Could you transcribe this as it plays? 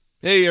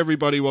Hey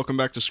everybody, welcome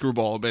back to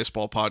Screwball, a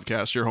baseball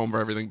podcast, your home for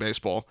everything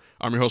baseball.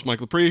 I'm your host Mike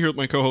Lepre, here with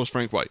my co-host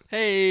Frank White.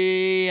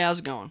 Hey, how's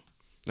it going?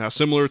 Now,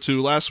 similar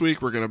to last week,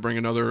 we're going to bring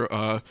another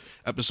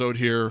episode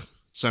here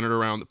centered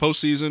around the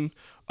postseason,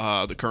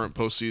 the current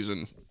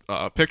postseason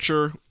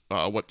picture,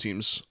 what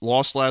teams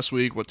lost last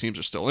week, what teams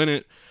are still in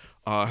it,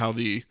 how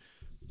the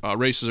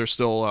races are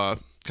still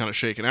kind of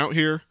shaking out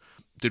here.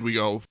 Did we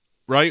go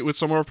right with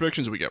some of our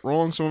predictions? Did we get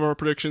wrong some of our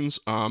predictions?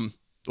 We'll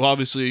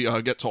obviously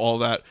get to all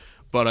that.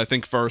 But I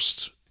think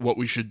first, what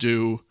we should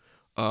do,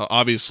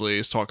 obviously,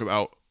 is talk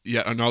about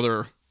yet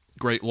another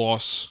great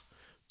loss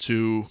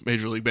to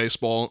Major League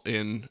Baseball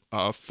in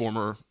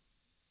former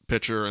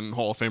pitcher and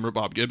Hall of Famer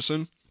Bob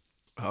Gibson.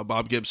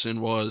 Bob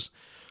Gibson was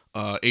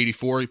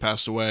 84. He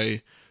passed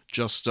away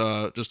just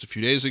a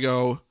few days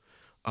ago.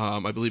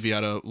 I believe he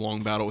had a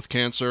long battle with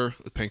cancer,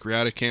 with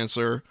pancreatic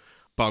cancer.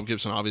 Bob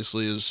Gibson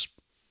obviously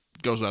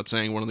goes without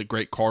saying, one of the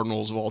great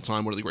Cardinals of all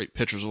time, one of the great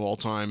pitchers of all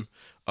time.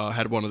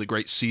 Had one of the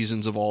great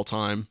seasons of all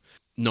time,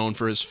 known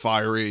for his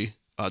fiery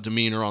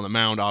demeanor on the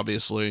mound,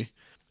 obviously,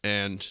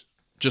 and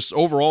just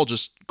overall,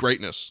 just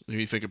greatness. When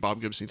you think of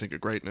Bob Gibson, you think of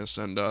greatness.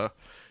 And,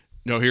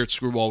 here at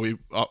Screwball, we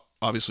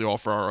obviously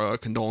offer our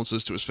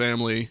condolences to his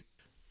family.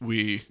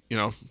 We,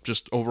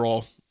 just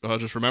overall,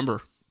 just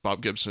remember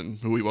Bob Gibson,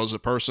 who he was as a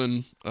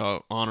person,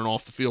 on and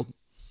off the field.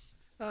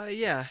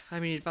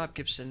 Bob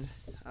Gibson,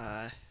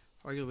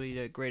 arguably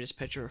the greatest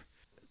pitcher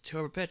to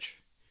ever pitch.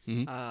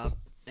 Mm-hmm.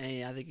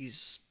 And I think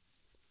he's,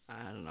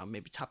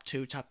 maybe top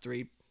 2, top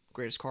 3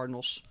 greatest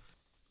Cardinals.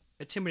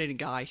 Intimidating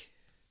guy,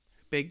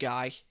 big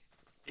guy.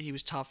 He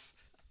was tough.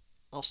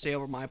 I'll stay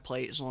over my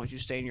plate as long as you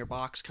stay in your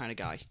box kind of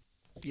guy.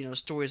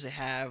 Stories they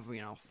have,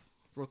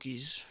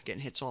 rookies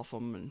getting hits off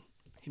him and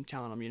him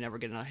telling them, you're never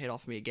getting a hit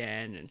off me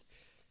again. And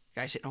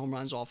guys hitting home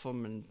runs off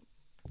him and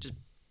just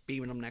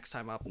beaming them next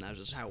time up. And that's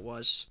just how it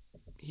was.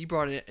 He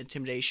brought an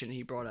intimidation.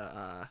 He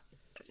brought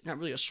not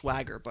really a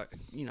swagger, but,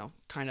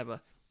 kind of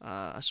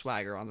a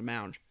swagger on the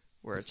mound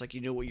where it's like you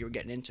knew what you were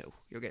getting into.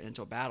 You were getting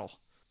into a battle.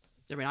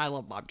 I mean, I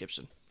love Bob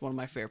Gibson, one of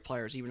my favorite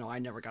players, even though I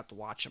never got to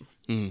watch him.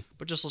 Mm-hmm.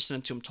 But just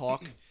listening to him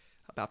talk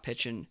about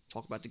pitching,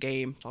 talk about the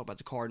game, talk about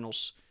the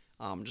Cardinals,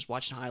 just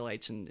watching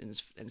highlights and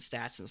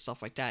stats and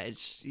stuff like that,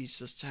 he's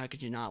just, how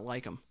could you not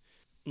like him?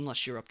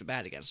 Unless you're up to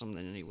bat against him,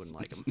 then you wouldn't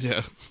like him.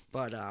 Yeah.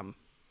 But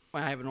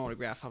I have an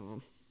autograph of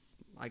him.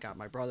 I got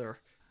my brother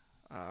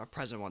a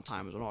present one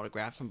time with an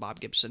autograph from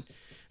Bob Gibson. I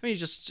mean, he's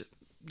just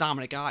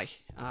dominant guy,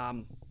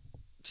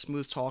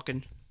 smooth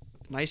talking,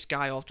 nice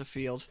guy off the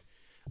field,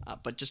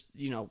 but just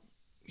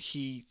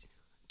he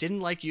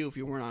didn't like you if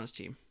you weren't on his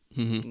team.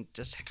 Mm-hmm. And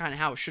just kind of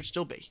how it should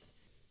still be.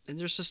 And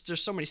there's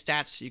so many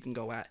stats you can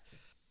go at,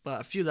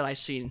 but a few that I've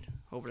seen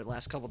over the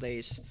last couple of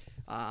days.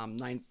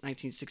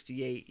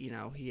 1968,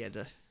 he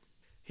had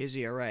his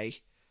ERA,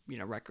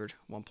 record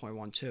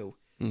 1.12.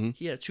 Mm-hmm.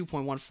 He had a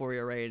 2.14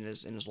 ERA in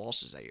his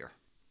losses that year.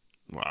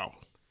 Wow.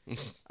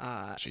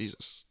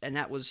 Jesus. And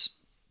that was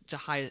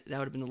that would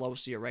have been the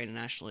lowest ERA in the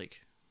National League.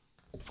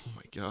 Oh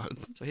my God.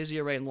 So his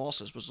ERA in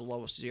losses was the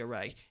lowest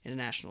ERA in the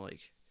National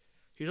League.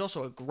 He was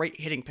also a great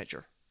hitting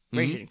pitcher.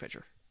 Hitting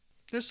pitcher.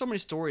 There's so many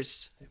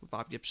stories with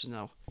Bob Gibson,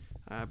 though.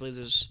 I believe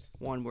there's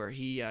one where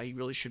he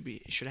really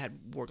should have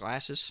wore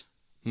glasses.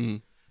 Mm-hmm.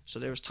 So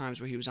there was times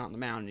where he was out on the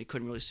mound and he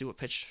couldn't really see what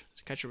pitch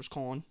the catcher was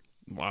calling.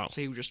 Wow.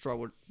 So he would just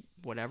throw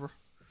whatever.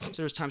 So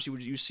there was times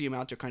you see him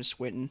out there kind of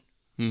squinting,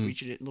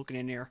 reaching it, looking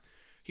in there.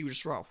 He would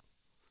just throw.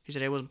 He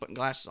said he wasn't putting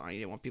glasses on. He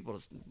didn't want people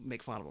to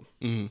make fun of him.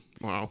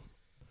 Mm-hmm. Wow.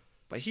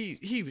 But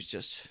he was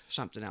just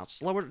something else.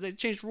 They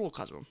changed the rule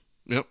because of him.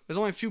 Yep. There's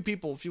only a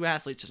few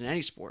athletes in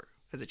any sport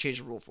that they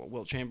changed the rule for.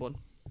 Will Chamberlain,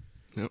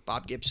 yep.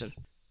 Bob Gibson.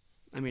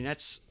 I mean,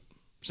 that's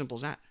simple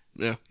as that.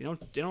 Yeah.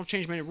 They don't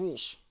change many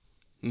rules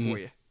for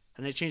you.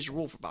 And they changed the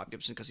rule for Bob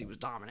Gibson because he was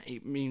dominant.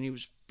 He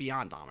was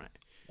beyond dominant.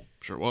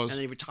 Sure was. And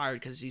then he retired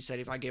because he said,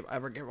 if I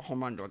ever give a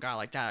home run to a guy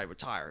like that, I'd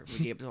retire.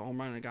 We gave the home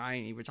run to a guy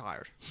and he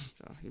retired.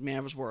 So, he man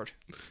of his word.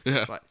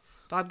 Yeah. But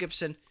Bob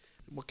Gibson,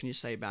 what can you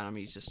say about him?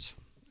 He's just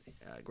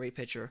a great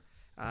pitcher.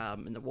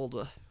 And the world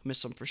will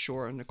miss him for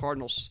sure. And the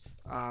Cardinals,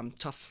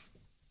 tough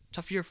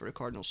year for the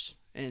Cardinals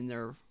and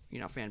their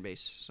fan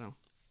base. So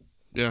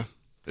yeah,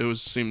 it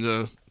seemed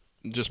to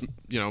just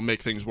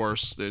make things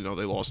worse. They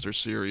lost their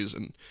series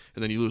and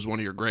then you lose one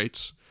of your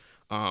greats.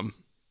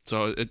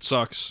 So it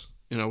sucks.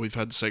 We've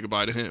had to say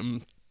goodbye to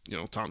him.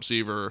 Tom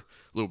Seaver,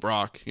 Lou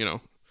Brock.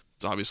 It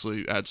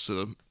obviously adds to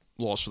the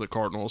loss for the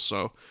Cardinals.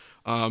 So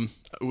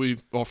we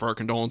offer our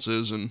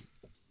condolences and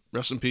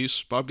rest in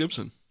peace, Bob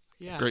Gibson.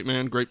 yeah, Great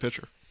man, great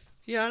pitcher.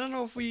 Yeah, I don't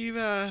know if we've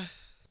ever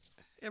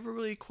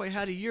really quite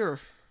had a year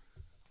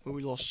where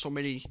we lost so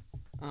many.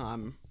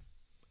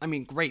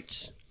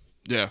 Greats.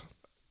 Yeah.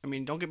 I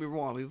mean, don't get me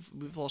wrong.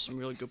 We've lost some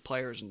really good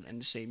players in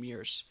the same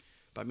years,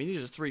 but I mean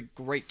these are 3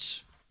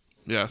 greats.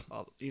 Yeah.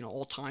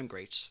 All-time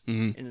greats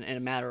in a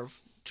matter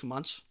of 2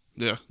 months.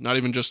 Yeah, not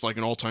even just like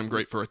an all-time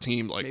great for a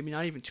team, like maybe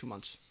not even 2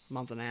 months,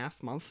 month and a half,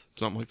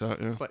 something like that.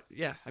 Yeah. But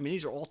yeah, I mean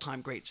these are all-time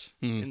greats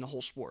in the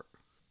whole sport,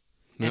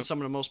 Yep. and some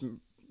of the most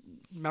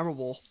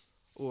memorable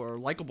or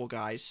likable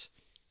guys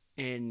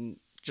in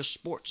just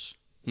sports,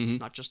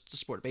 not just the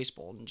sport of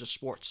baseball, and just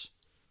sports.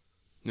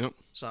 Yep.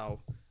 So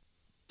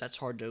that's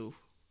hard to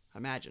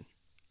imagine.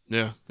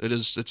 Yeah, it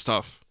is. It's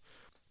tough.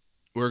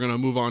 We're going to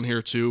move on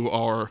here to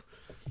our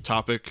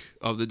topic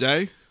of the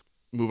day.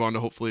 Move on to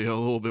hopefully a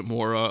little bit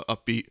more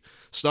upbeat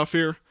stuff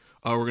here.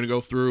 We're going to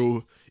go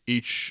through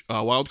each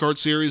wildcard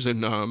series,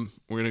 and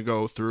we're going to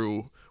go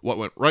through what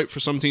went right for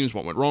some teams,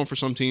 what went wrong for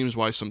some teams,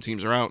 why some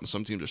teams are out and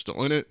some teams are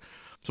still in it.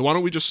 So why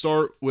don't we just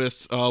start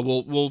with,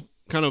 we'll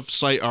kind of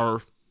cite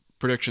our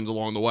predictions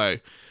along the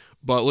way.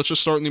 But let's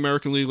just start in the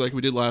American League like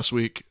we did last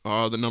week.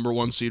 The number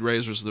 1 seed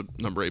Rays versus the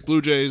number 8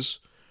 Blue Jays.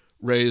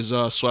 Rays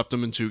swept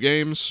them in 2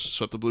 games,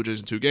 swept the Blue Jays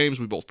in 2 games.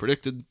 We both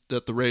predicted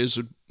that the Rays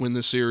would win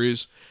this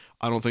series.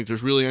 I don't think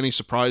there's really any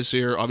surprise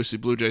here. Obviously,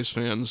 Blue Jays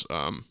fans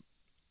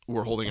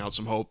were holding out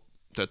some hope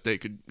that they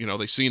could,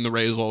 they've seen the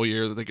Rays all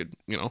year, that they could,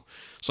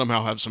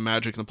 somehow have some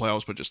magic in the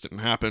playoffs, but it just didn't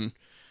happen.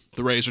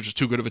 The Rays are just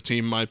too good of a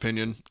team, in my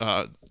opinion.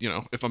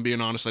 If I'm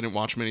being honest, I didn't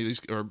watch many of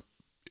these, or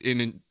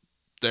in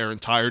their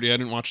entirety, I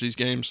didn't watch these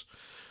games.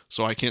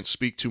 So I can't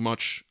speak too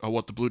much of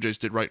what the Blue Jays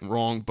did right and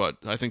wrong, but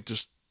I think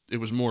just it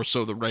was more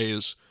so the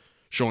Rays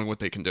showing what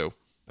they can do,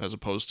 as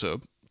opposed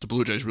to the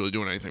Blue Jays really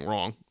doing anything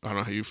wrong. I don't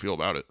know how you feel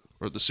about it,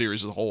 or the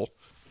series as a whole.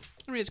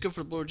 I mean, it's good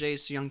for the Blue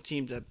Jays, a young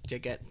team, to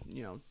get,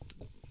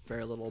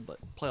 very little, but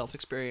playoff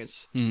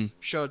experience.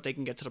 Show that they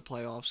can get to the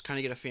playoffs, kind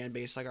of get a fan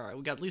base. Like, all right,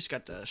 we at least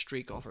got the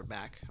streak off our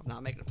back of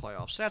not making the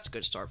playoffs. So that's a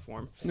good start for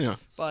him. Yeah.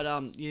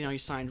 But, you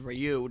signed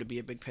Ryu to be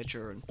a big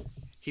pitcher, and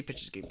he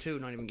pitches game 2,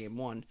 not even game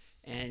 1,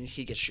 and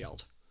he gets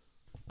shelled.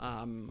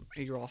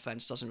 Your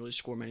offense doesn't really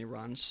score many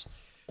runs.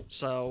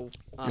 So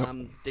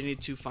they need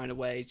to find a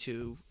way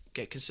to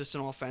get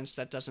consistent offense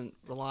that doesn't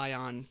rely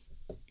on,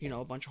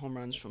 a bunch of home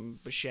runs from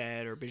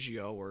Bichette or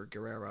Biggio or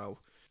Guerrero.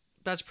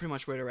 That's pretty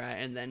much where they're at.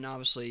 And then,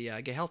 obviously,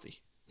 get healthy.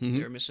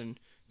 They're missing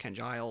Ken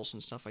Giles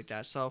and stuff like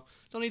that. So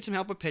they'll need some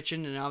help with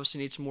pitching and obviously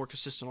need some more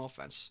consistent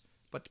offense.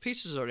 But the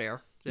pieces are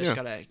there. They just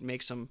got to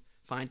make some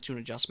fine-tune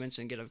adjustments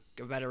and get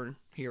a veteran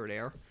here or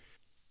there.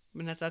 I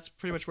mean, that's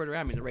pretty much where they're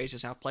at. I mean, the Rays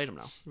just outplayed them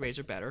now. The Rays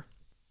are better.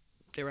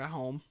 They're at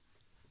home.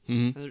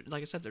 And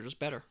like I said, they're just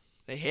better.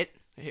 They hit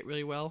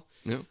really well.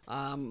 Yeah.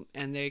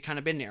 And they kind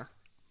of been there.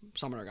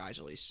 Some of their guys,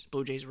 at least.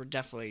 Blue Jays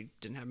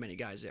didn't have many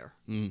guys there.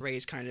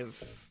 Rays kind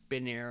of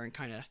been there and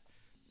kind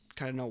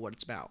of know what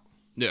it's about.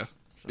 Yeah.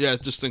 So. Yeah, I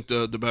just think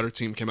the better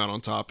team came out on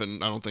top,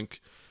 and I don't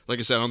think, like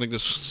I said, I don't think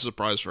this was a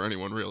surprise for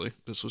anyone, really.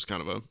 This was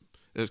kind of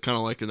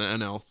like in the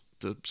NL,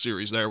 the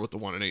series there with the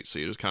 1 and 8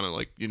 seed. It was kind of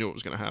like you knew it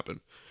was going to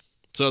happen.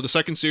 So the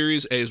second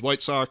series, A's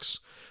White Sox.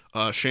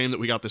 Shame that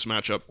we got this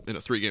matchup in a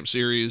 3-game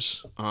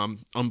series.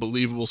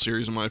 Unbelievable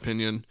series, in my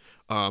opinion.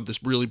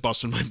 This really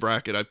busted my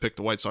bracket. I picked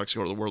the White Sox to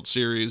go to the World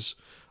Series.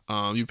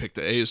 You picked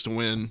the A's to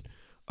win,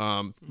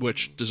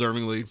 which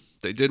deservingly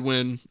they did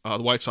win.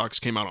 The White Sox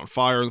came out on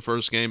fire in the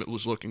first game. It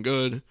was looking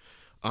good.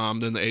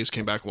 Then the A's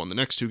came back and won the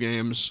next 2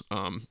 games.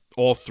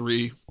 All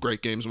 3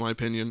 great games, in my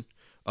opinion.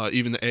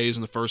 Even the A's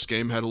in the first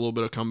game had a little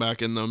bit of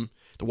comeback in them.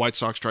 The White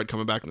Sox tried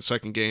coming back in the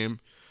second game.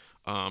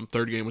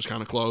 Third game was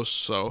kind of close.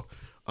 So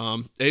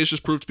A's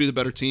just proved to be the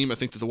better team. I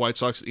think that the White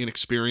Sox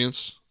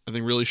inexperience,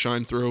 really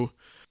shined through.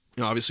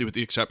 Obviously with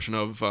the exception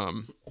of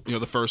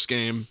the first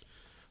game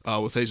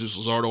with Jesus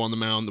Luzardo on the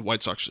mound, the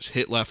White Sox just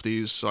hit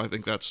lefties. So I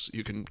think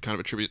you can kind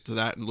of attribute to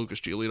that, and Lucas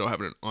Giolito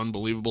having an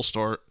unbelievable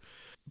start.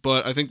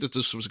 But I think that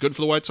this was good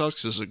for the White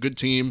Sox. This is a good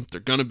team.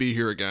 They're going to be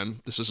here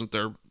again. This isn't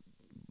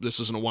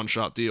a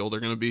one-shot deal. They're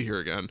going to be here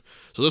again.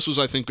 So this was,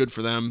 I think, good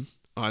for them.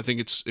 I think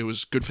it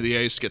was good for the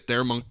A's to get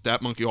that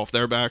monkey off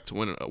their back to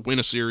win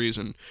a series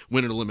and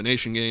win an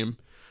elimination game.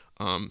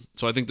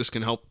 So I think this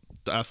can help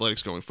the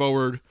Athletics going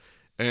forward,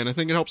 and I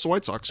think it helps the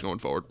White Sox going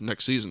forward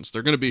next season. So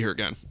they're going to be here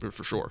again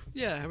for sure.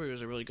 Yeah, I think it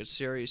was a really good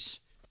series.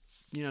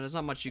 There's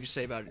not much you can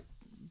say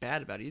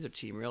bad about either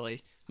team,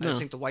 really. I just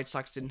think the White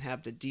Sox didn't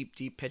have the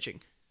deep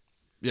pitching.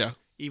 Yeah.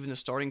 Even the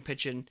starting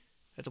pitching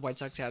that the White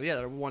Sox have, the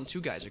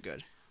 1-2 guys are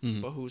good.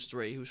 But who's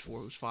 3, who's 4,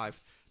 who's 5?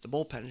 The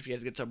bullpen, if you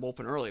had to get to the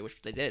bullpen early,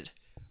 which they did,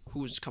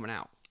 who's coming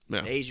out? Yeah.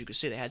 The A's, you could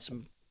see they had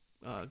some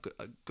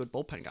good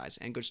bullpen guys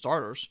and good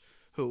starters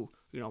who,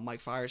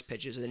 Mike Fiers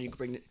pitches, and then you can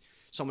bring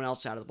someone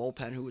else out of the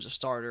bullpen who was a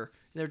starter.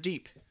 They're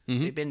deep.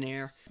 They've been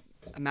there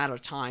a matter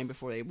of time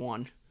before they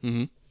won.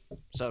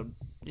 So,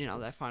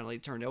 that finally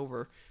turned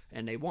over,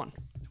 and they won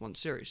the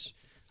series.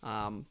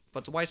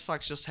 But the White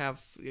Sox just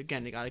have,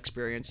 again, they got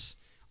experience,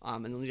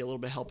 and they'll need a little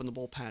bit of help in the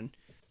bullpen.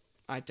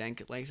 I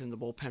think lengthen the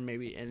bullpen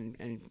maybe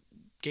and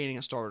gaining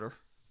a starter,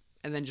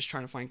 and then just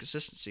trying to find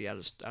consistency out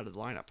of the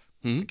lineup.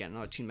 Again,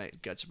 another team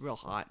that gets real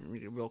hot and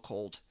real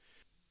cold.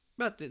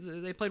 But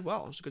they played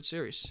well. It was a good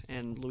series,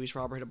 and Luis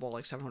Robert hit a ball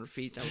like 700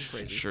 feet. That was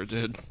crazy. Sure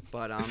did.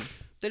 But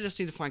they just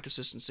need to find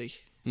consistency,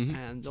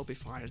 and they'll be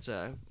fine. It's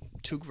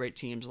 2 great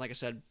teams, and like I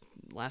said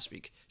last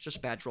week, it's just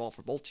a bad draw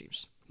for both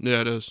teams.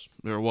 Yeah, it is.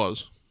 There it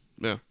was.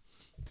 Yeah.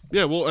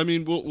 Yeah, well,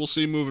 we'll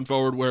see moving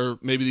forward where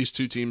maybe these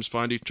 2 teams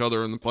find each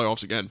other in the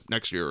playoffs again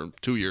next year or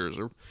 2 years,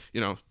 or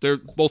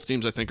both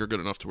teams I think are good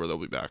enough to where they'll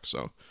be back.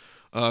 So,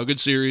 good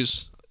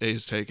series.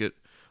 A's take it.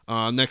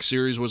 Next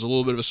series was a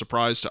little bit of a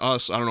surprise to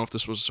us. I don't know if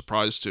this was a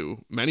surprise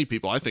to many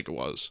people. I think it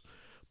was.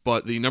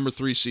 But the number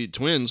 3 seed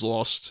Twins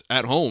lost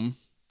at home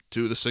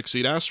to the 6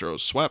 seed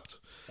Astros, swept.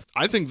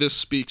 I think this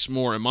speaks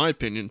more, in my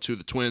opinion, to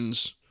the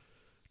Twins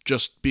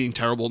just being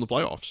terrible in the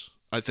playoffs.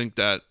 I think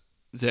that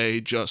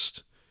they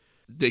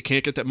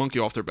can't get that monkey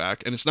off their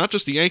back. And it's not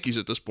just the Yankees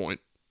at this point.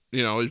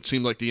 You know, it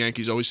seemed like the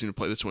Yankees always seem to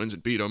play the Twins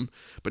and beat them.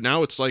 But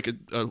now it's like a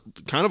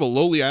kind of a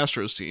lowly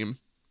Astros team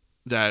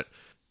that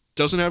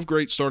doesn't have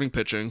great starting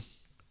pitching,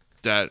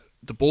 that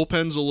the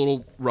bullpen's a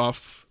little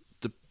rough,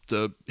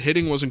 the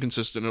hitting wasn't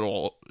consistent at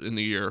all in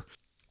the year.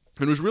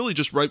 And it was really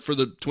just ripe for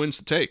the Twins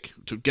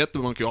to get the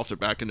monkey off their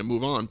back and to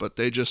move on. But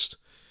they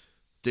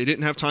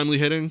didn't have timely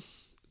hitting.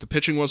 The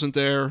pitching wasn't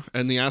there,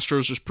 and the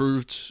Astros just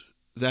proved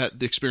that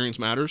the experience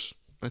matters,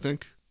 I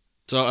think.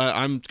 So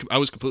I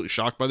was completely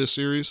shocked by this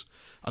series.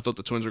 I thought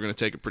the Twins were going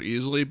to take it pretty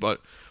easily,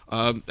 but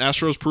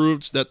Astros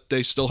proved that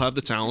they still have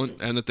the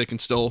talent and that they can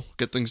still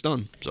get things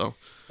done. So,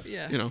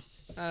 yeah,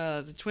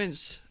 the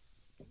Twins,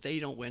 they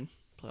don't win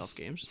playoff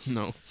games.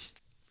 No.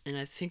 And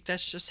I think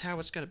that's just how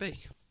it's going to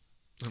be.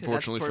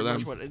 Unfortunately for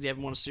them. They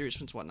haven't won a series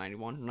since,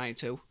 91,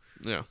 92?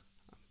 Yeah,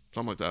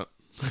 something like that.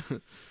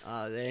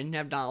 They didn't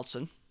have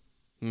Donaldson,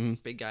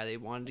 big guy they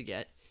wanted to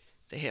get.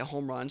 They hit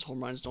home runs.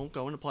 Home runs don't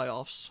go into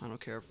playoffs. I don't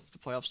care if the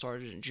playoffs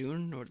started in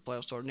June or the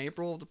playoffs started in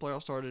April or the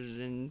playoffs started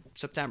in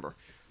September.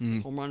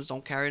 Home runs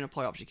don't carry in the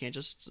playoffs. You can't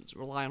just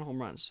rely on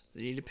home runs.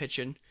 They need to pitch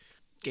in.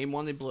 Game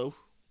 1, they blew.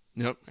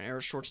 Yep. An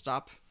error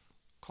shortstop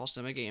cost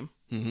them a game.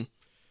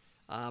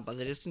 But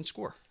they just didn't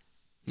score.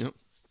 Yep.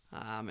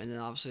 And then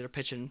obviously their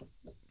pitching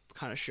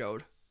kind of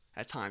showed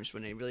at times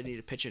when they really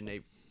needed pitching,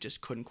 they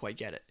just couldn't quite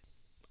get it.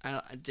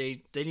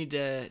 They need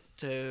to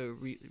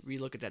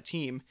relook at that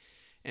team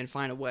and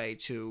find a way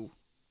to,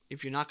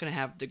 if you're not going to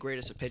have the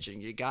greatest of pitching,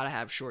 you got to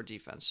have short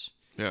defense.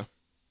 Yeah.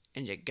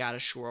 And you got to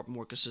shore up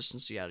more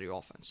consistency out of your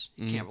offense.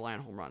 You can't rely on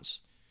home runs.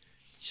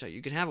 So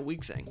you can have a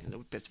weak thing.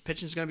 If the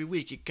pitching is going to be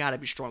weak, you got to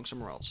be strong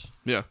somewhere else.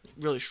 Yeah.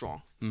 Really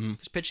strong.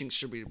 Because pitching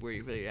should be where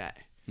you're really at.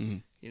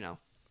 You know.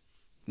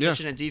 Yeah.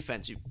 Pitching and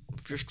defense,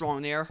 if you're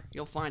strong there,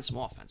 you'll find some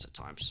offense at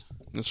times.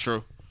 That's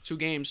true. 2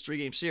 games,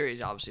 3-game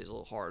series obviously is a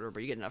little harder,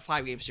 but you get in a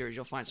 5-game series,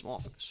 you'll find some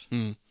offense.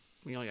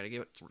 You only got to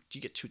give it.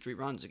 You get 2-3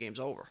 runs, the game's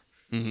over.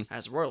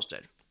 As the Royals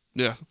did.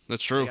 Yeah,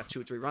 that's true. You got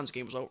 2-3 runs, the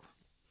game was over.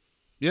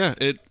 Yeah,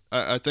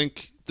 I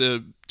think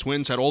the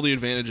Twins had all the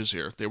advantages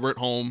here. They were at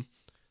home.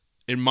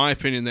 In my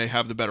opinion, they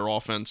have the better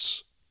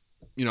offense,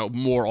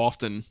 more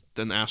often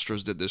than the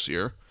Astros did this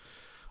year.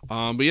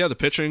 But yeah, the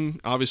pitching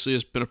obviously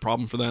has been a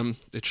problem for them.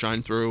 It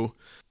shined through.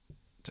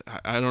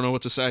 I don't know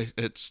what to say.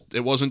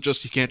 It wasn't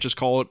just, you can't just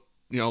call it,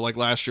 like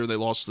last year they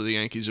lost to the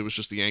Yankees. It was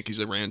just the Yankees.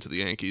 They ran to the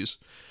Yankees.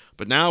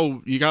 But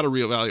now you got to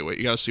reevaluate.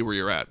 You got to see where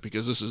you're at,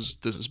 because this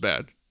is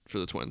bad for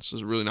the Twins. This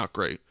is really not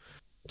great.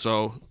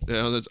 So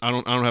I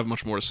don't have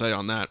much more to say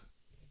on that.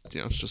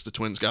 It's just the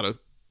Twins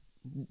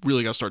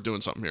really got to start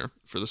doing something here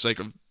for the sake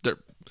of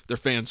their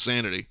fans'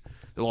 sanity.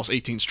 They lost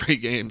 18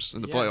 straight games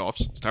in the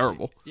playoffs. It's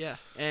terrible. Yeah,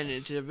 and the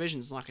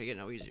division's not going to get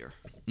no easier.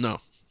 No,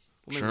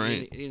 well, sure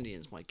ain't. The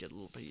Indians might get a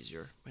little bit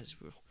easier, as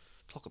we'll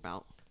talk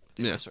about.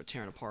 They start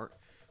tearing apart.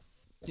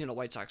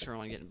 White Sox are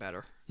only getting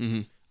better.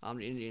 Mm-hmm.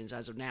 The Indians,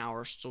 as of now,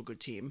 are still a good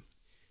team.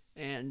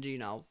 And,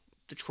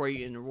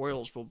 Detroit and the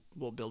Royals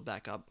will build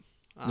back up.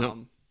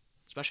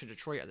 Especially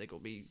Detroit, I think, will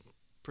be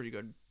pretty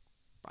good,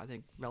 I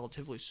think,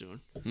 relatively soon.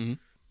 Mm-hmm.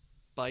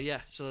 But,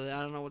 yeah, so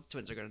I don't know what the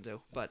Twins are going to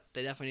do. But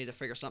they definitely need to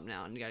figure something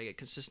out, and you got to get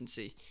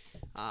consistency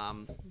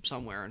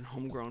somewhere in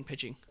homegrown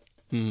pitching.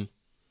 Mm-hmm.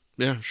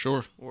 Yeah,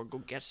 sure. Or go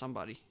get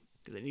somebody,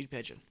 because they need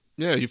pitching.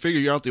 Yeah, you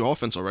figure out the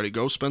offense already.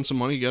 Go spend some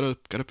money, get a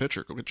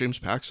pitcher. Go get James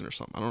Paxton or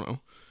something. I don't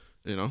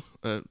know.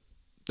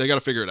 They got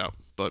to figure it out,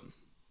 but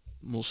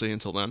we'll see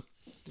until then.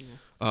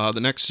 Yeah. The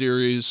next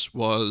series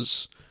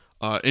was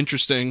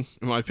interesting,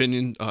 in my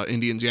opinion.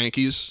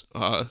 Indians-Yankees.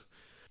 The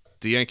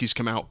Yankees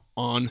come out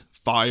on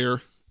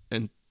fire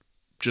and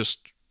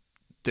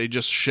they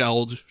just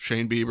shelled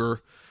Shane Bieber.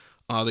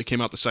 They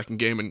came out the second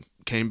game and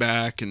came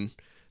back and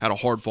had a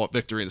hard-fought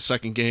victory in the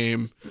second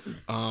game.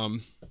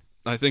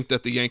 I think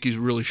that the Yankees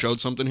really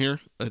showed something here,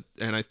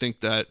 and I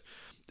think that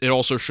it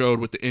also showed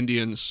with the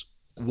Indians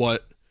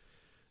what,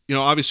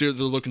 obviously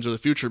they're looking to the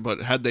future,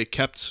 but had they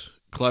kept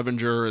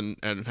Clevenger and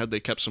had they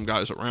kept some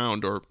guys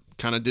around, or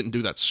kind of didn't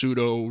do that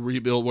pseudo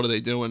rebuild, what are they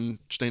doing,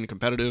 staying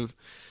competitive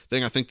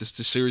thing, I think this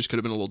series could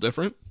have been a little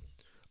different.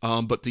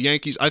 But the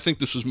Yankees, I think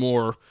this was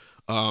more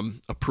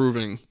a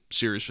proving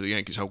series for the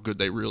Yankees, how good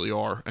they really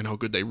are and how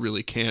good they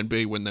really can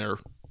be when they're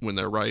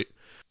right.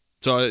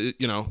 So,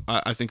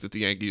 I think that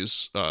the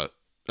Yankees, at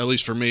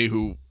least for me,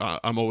 who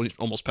I'm always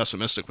almost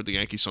pessimistic with the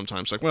Yankees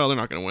sometimes, like, well, they're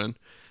not going to win.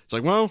 It's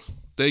like, well,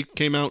 they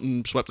came out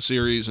and swept the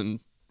series, and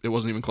it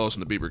wasn't even close in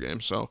the Bieber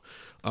game. So,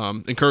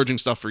 encouraging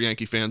stuff for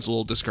Yankee fans, a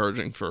little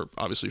discouraging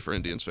obviously for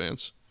Indians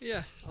fans.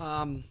 Yeah,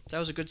 that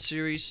was a good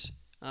series.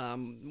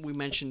 We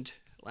mentioned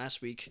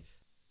last week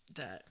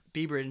that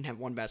Bieber didn't have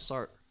one bad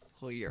start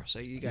whole year, so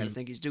you got to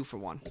think he's due for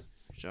one.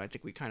 So I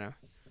think we kind of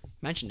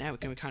mentioned that.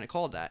 We kind of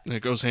called that. And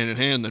it goes hand in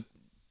hand that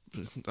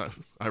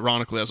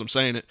ironically, as I'm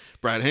saying it,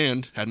 Brad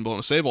Hand hadn't blown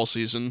a save all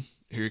season.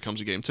 Here he comes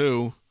in game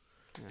 2.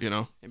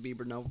 Yeah. And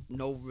Bieber,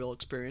 no real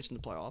experience in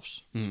the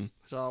playoffs. Mm-hmm.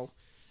 So,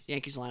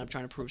 Yankees lineup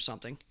trying to prove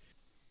something.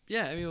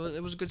 Yeah, I mean,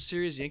 it was a good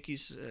series. The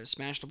Yankees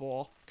smashed the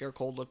ball. Garrett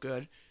Cole looked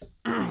good.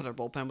 Their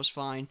bullpen was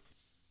fine.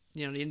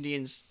 The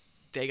Indians,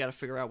 they got to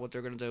figure out what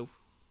they're going to do.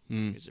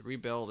 Mm. Is it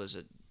rebuild?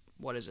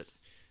 What is it?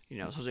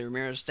 Does Jose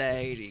Ramirez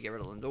stay? Do you get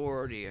rid of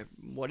Lindor?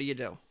 What do you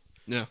do?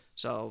 Yeah.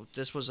 So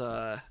this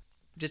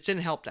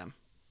didn't help them.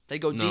 They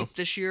go deep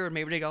this year, and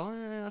maybe they go,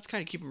 let's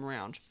kind of keep them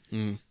around.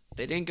 Mm.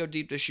 They didn't go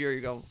deep this year.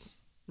 You go,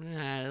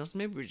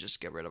 maybe we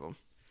just get rid of them.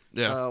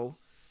 Yeah. So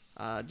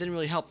it didn't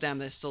really help them.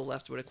 They still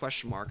left with a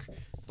question mark.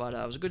 But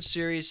it was a good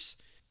series.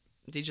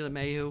 DJ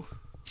LeMahieu,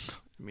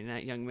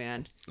 that young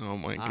man. Oh,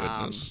 my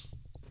goodness.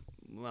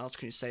 What else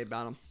can you say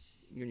about him?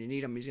 When you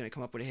need him, he's going to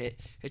come up with a hit.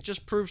 It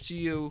just proves to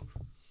you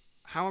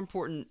how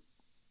important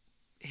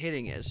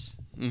hitting is.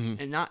 Mm-hmm.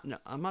 And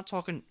I'm not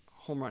talking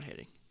home run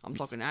hitting. I'm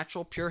talking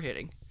actual pure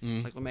hitting,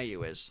 like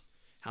LeMahieu is.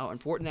 How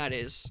important that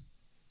is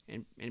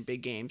in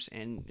big games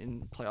and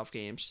in playoff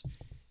games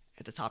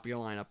at the top of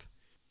your lineup.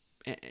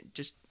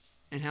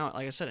 And how,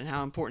 like I said, and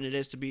how important it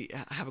is to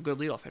have a good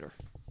leadoff hitter.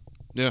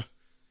 Yeah.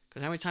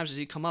 Because how many times does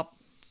he come up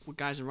with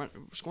guys in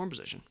scoring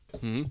position?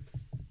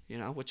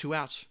 Mm-hmm. With 2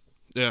 outs.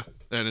 Yeah,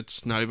 and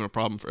it's not even a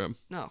problem for him.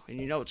 No, and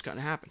it's going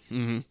to happen.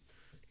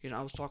 Mm-hmm.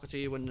 I was talking to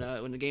you when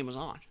the game was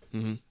on.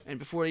 Mm-hmm. And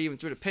before they even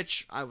threw the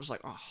pitch, I was like,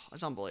 oh,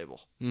 that's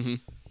unbelievable. Mm-hmm.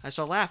 I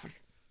started laughing.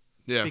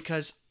 Yeah.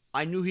 Because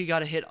I knew he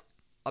got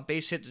a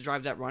base hit to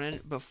drive that run in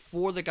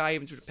before the guy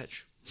even threw the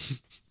pitch.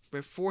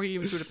 Before he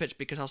even threw the pitch,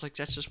 because I was like,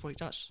 that's just what he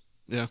does.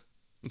 Yeah,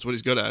 that's what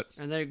he's good at.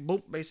 And then,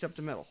 boom, base up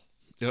the middle.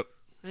 Yep.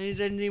 And he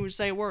didn't even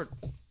say a word.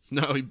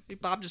 No,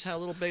 Bob just had a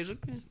little base.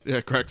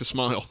 Cracked a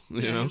smile.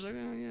 You know? He was like,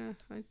 oh, yeah,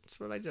 that's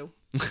what I do.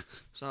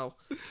 So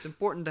it's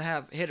important to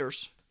have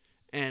hitters,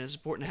 and it's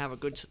important to have a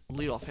good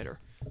leadoff hitter.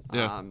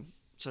 Yeah.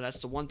 So that's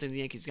the one thing the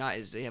Yankees got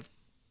is they have,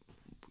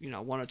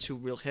 1 or 2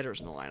 real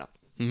hitters in the lineup.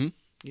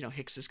 Mm-hmm.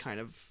 Hicks is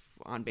kind of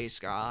on base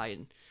guy,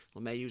 and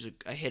LeMahieu's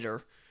a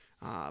hitter.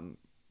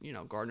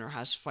 Gardner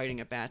has fighting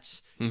at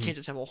bats. You can't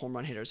just have all home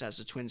run hitters as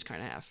the Twins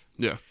kind of have.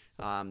 Yeah.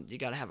 You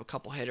got to have a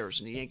couple hitters,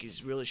 and the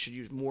Yankees really should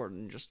use more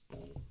than just,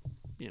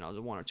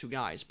 the 1 or 2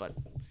 guys. But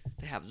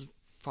they have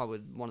probably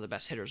one of the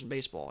best hitters in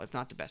baseball, if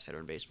not the best hitter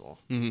in baseball.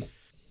 Mm-hmm.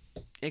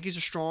 Yankees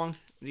are strong.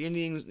 The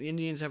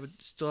Indians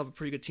still have a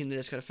pretty good team. They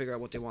just got to figure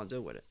out what they want to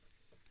do with it.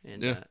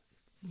 And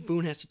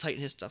Boone has to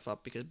tighten his stuff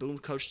up because Boone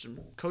coached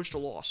a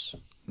loss.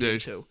 Yeah.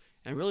 Too.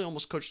 And really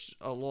almost coached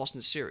a loss in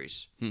the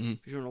series. Mm-hmm.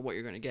 You don't know what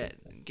you're going to get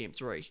in Game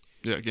 3.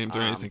 Yeah, Game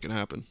 3, anything can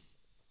happen.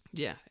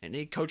 Yeah, and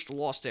he coached a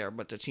loss there,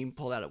 but the team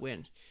pulled out a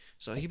win.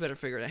 So he better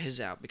figure his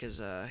out because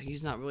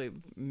he's not really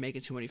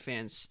making too many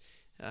fans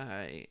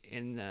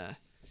in the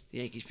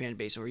Yankees fan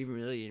base or even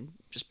really in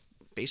just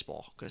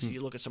baseball because you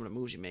look at some of the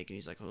moves you make and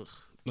he's like, ugh.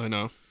 I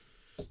know.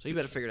 So you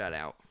better figure that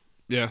out.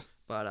 Yeah.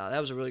 But that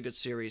was a really good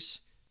series.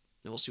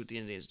 And we'll see what the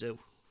Indians do.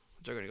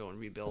 If they're going to go and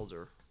rebuild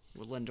or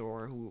with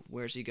Lindor,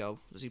 where does he go?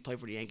 Does he play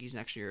for the Yankees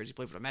next year? Does he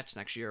play for the Mets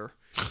next year?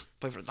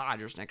 Play for the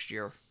Dodgers next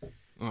year?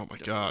 Oh, my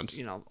God.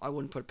 I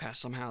wouldn't put it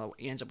past somehow that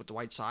he ends up with the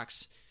White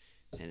Sox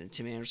and then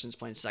Tim Anderson's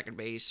playing second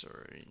base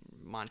or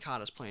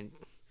Moncada's playing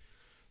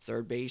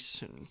third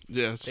base. And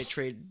they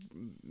trade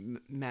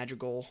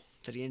Madrigal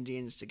to the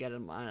Indians to get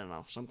him, I don't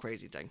know, some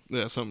crazy thing.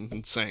 Yeah, something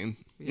insane.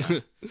 Yeah,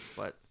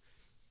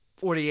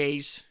 or the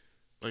A's.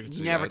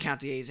 Never that. count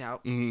the A's out,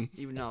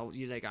 even though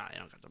they don't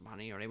got the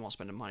money or they won't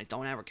spend the money.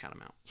 Don't ever count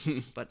them out.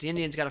 But the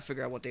Indians got to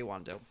figure out what they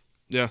want to do.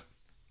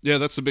 Yeah,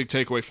 that's the big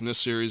takeaway from this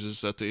series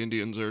is that the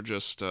Indians are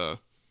just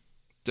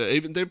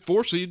they're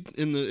 4 seed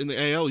in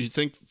the AL. You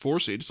think 4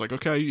 seed? It's like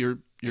okay, you're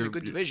in a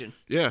good division.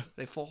 Yeah,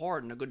 they fall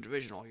hard in a good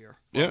division all year.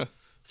 Well,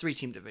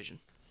 3-team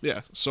division.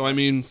 Yeah, so I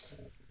mean,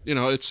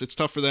 it's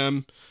tough for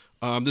them.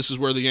 This is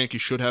where the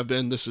Yankees should have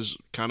been. This is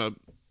kind of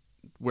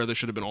where they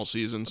should have been all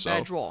season.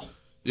 Bad draw.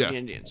 The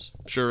Indians.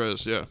 Sure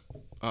is, yeah.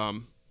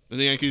 And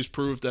the Yankees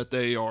proved that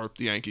they are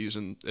the Yankees,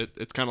 and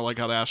it's kind of like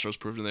how the Astros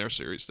proved in their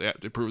series. They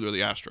proved they're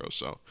the Astros.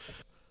 So,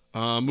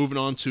 moving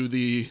on to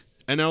the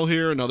NL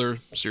here, another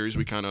series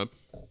we kind of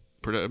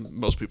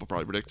most people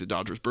probably predicted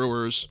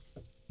Dodgers-Brewers.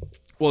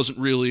 Wasn't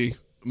really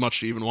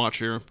much to even watch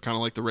here. Kind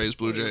of like the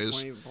Rays-Blue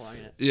Jays.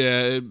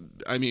 Yeah,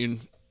 I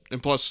mean,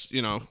 and plus,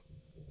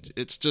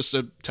 it's just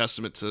a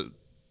testament to.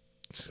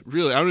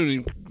 Really, I don't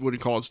even would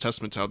call it a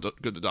testament to how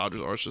good the Dodgers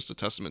are. It's just a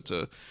testament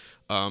to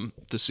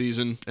the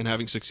season and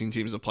having 16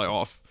 teams in the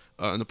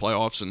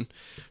playoffs. And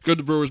good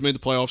the Brewers made the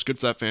playoffs. Good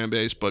for that fan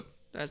base, but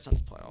that's not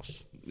the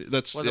playoffs.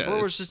 What the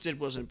Brewers just did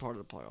wasn't part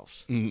of the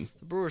playoffs. Mm-hmm.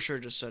 The Brewers sure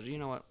just said, you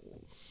know what,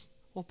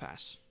 we'll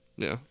pass.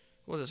 Yeah,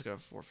 we're just gonna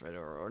forfeit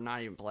or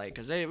not even play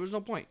because there was no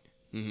point.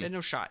 Mm-hmm. They had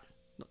no shot.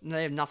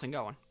 They have nothing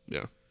going.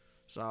 Yeah.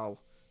 So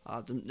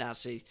now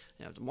see,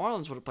 if the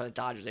Marlins would have played the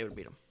Dodgers, they would have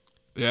beat them.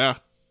 Yeah.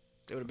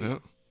 They would have beat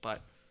them. But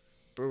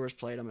Brewers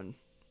played them, and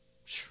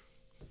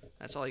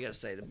that's all you got to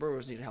say. The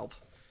Brewers need help.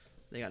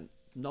 They got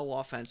no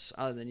offense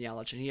other than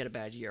Yelich, and he had a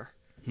bad year.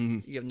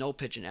 Mm-hmm. You have no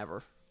pitching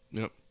ever.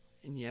 Yep.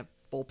 And you have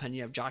bullpen,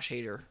 you have Josh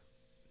Hader,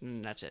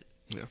 and that's it.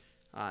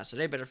 Yeah. So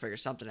they better figure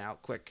something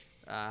out quick,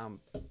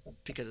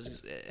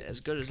 because as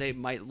good as they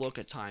might look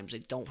at times, they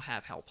don't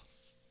have help.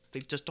 They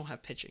just don't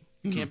have pitching.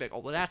 You can't be like, oh,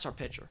 well, that's our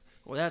pitcher.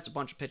 Well, that's a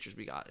bunch of pitchers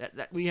we got.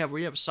 We have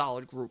a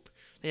solid group.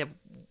 They have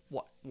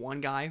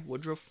one guy,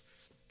 Woodruff,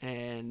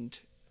 and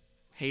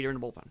Hader in the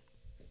bullpen.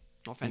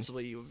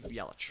 Offensively, you have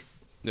Yelich.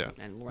 Yeah.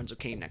 And Lorenzo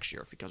Cain next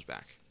year if he comes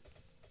back.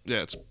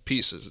 Yeah, it's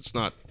pieces. It's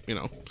not,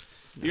 you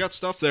got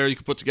stuff there you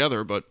can put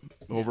together, but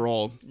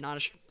overall, not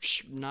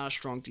a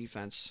strong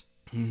defense.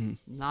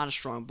 Not a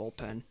strong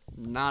bullpen.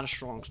 Not a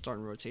strong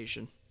starting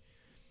rotation.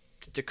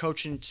 The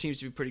coaching seems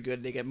to be pretty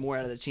good. They get more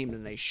out of the team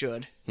than they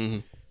should.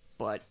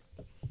 But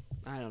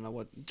I don't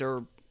know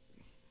they're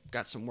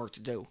got some work to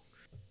do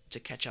to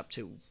catch up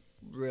to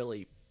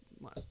really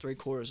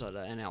 3/4 of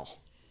the NL.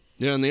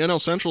 Yeah, and the NL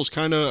Central is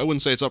kind of, I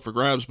wouldn't say it's up for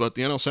grabs, but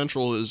the NL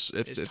Central is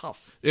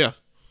tough. Yeah.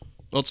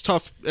 Well, it's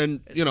tough, and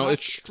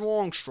it's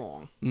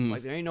strong.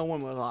 Like there ain't no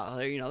one with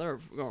they're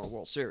going to the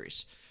World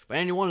Series, but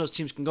any one of those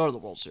teams can go to the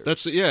World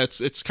Series.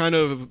 It's kind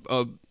of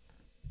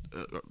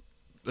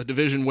a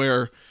division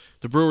where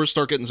the Brewers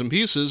start getting some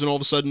pieces, and all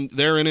of a sudden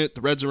they're in it.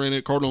 The Reds are in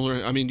it. Cardinals are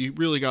in it. I mean, you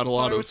really got a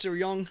lot of. They're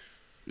young.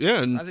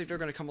 Yeah, and I think they're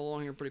going to come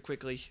along here pretty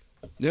quickly.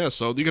 Yeah,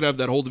 so you could have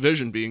that whole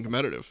division being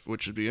competitive,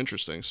 which would be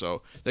interesting.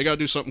 So they got to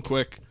do something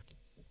quick.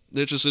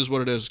 It just is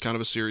what it is. Kind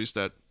of a series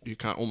that you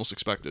kind of almost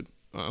expected.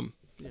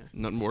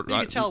 Nothing more. You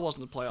could tell it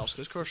wasn't the playoffs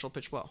because Kershaw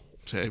pitched well.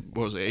 Say,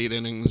 what was it, 8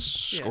 innings,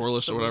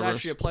 scoreless so or whatever? It was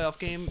actually a playoff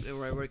game.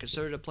 Where I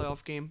considered a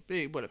playoff game.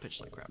 He would have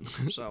pitched like crap.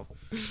 So,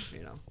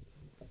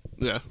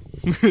 Yeah.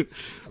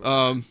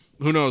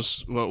 Who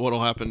knows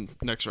what'll happen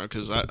next round?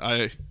 Because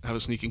I have a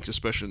sneaking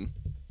suspicion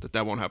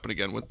that won't happen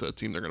again with the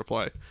team they're going to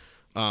play.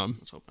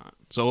 Let's hope not.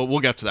 So we'll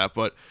get to that.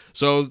 But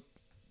so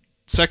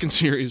second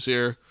series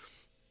here,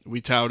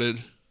 we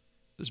touted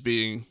as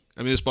being.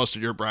 I mean, this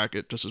busted your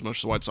bracket just as much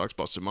as the White Sox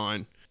busted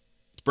mine.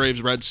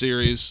 Braves Red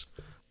series.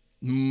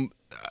 You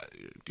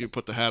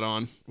put the hat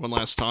on one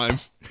last time.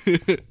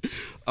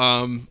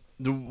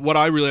 What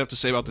I really have to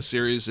say about the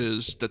series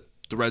is that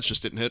the Reds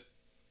just didn't hit.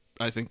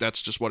 I think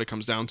that's just what it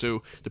comes down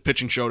to. The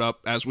pitching showed up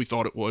as we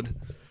thought it would.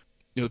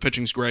 The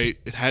pitching's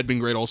great. It had been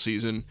great all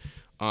season.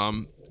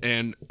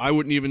 And I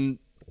wouldn't even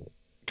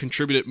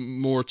contribute it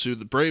more to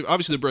the Braves.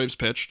 Obviously, the Braves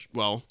pitched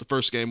well. The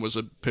first game was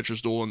a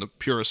pitcher's duel in the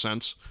purest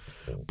sense.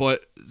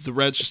 But the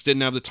Reds just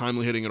didn't have the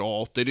timely hitting at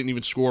all. They didn't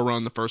even score a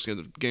run the first game.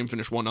 The game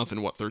finished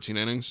 1-0, 13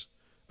 innings?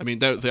 I mean,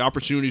 the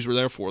opportunities were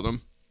there for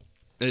them.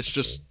 It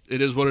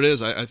is what it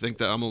is. I think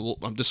that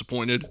I'm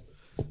disappointed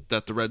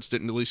that the Reds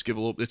didn't at least give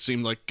a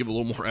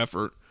little more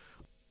effort.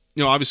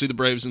 Obviously the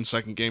Braves in the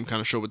second game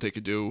kind of showed what they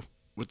could do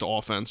with the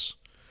offense.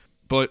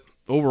 But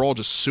overall,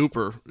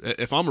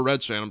 if I'm a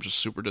Reds fan, I'm just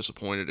super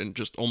disappointed and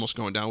just almost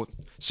going down with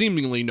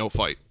seemingly no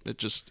fight.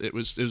 It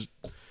was.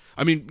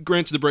 I mean,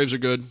 granted, the Braves are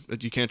good.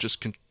 You can't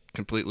just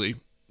completely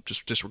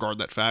just disregard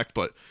that fact,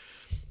 but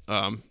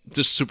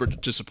just super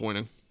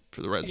disappointing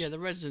for the Reds. Yeah, the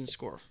Reds didn't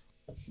score.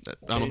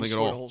 I don't think at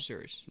all. The whole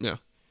series. Yeah.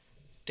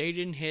 They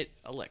didn't hit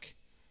a lick.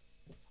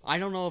 I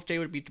don't know if they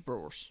would beat the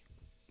Brewers.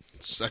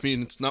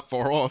 It's not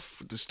far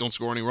off. Just don't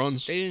score any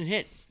runs. They didn't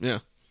hit. Yeah.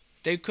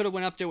 They could have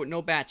went up there with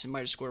no bats and might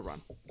have scored a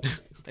run.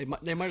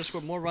 They might have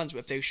scored more runs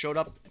if they showed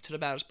up to the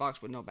batter's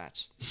box with no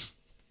bats.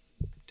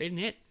 They didn't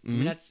hit.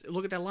 Mm-hmm.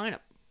 Look at that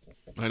lineup.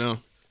 I know.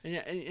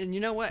 And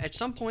you know what? At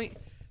some point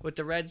with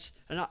the Reds,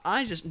 and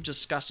I just am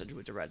disgusted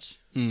with the Reds.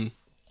 Mm-hmm.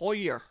 All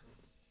year.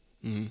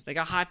 Mm-hmm. They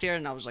got hot there,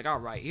 and I was like, all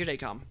right, here they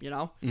come,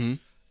 Mm-hmm. And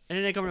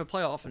then they come in the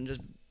playoff and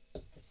just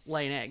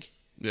lay an egg.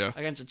 Yeah.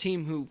 Against a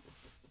team who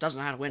doesn't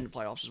know how to win the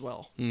playoffs as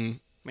well. Mm-hmm.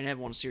 I mean, they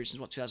haven't won a series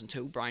since,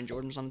 2002? Brian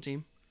Jordan was on the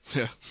team.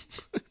 Yeah.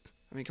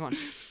 I mean, come on.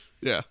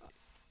 Yeah.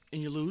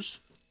 And you lose.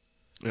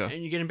 Yeah.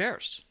 And you get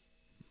embarrassed.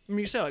 I mean,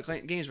 you said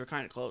like games were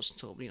kind of close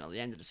until the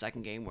end of the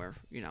second game where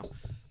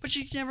but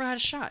you never had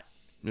a shot.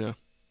 Yeah.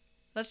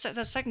 That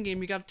second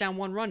game you got down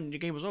 1 run and your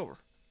game was over.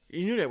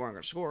 You knew they weren't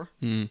going to score.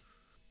 Mm-hmm.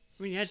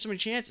 I mean, you had so many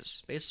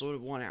chances. Basically, would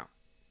have 1 out.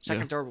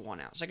 Second, third with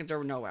 1 out. Second, third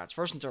with no outs.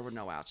 First and third with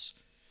no outs.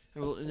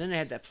 And then they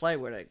had that play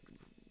where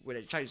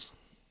they tried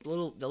the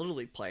little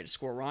league play to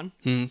score a run.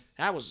 Mm-hmm.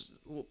 That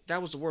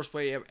was the worst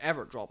way to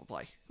ever draw up a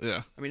play.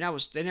 Yeah. I mean, they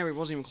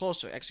wasn't even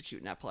close to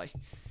executing that play.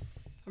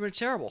 I mean, it's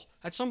terrible.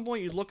 At some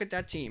point, you look at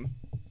that team,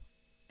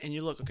 and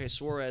you look, okay,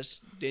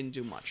 Suarez didn't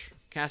do much.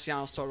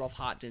 Castellanos started off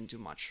hot, didn't do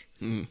much.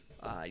 Mm-hmm.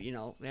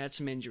 They had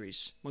some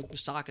injuries.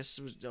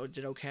 Moustakas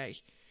did okay.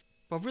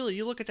 But really,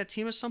 you look at that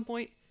team at some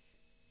point,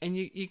 and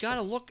you got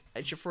to look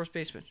at your first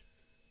baseman,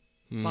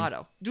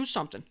 Votto. Do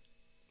something.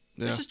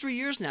 Yeah. This is 3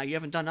 years now. You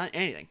haven't done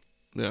anything.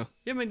 Yeah.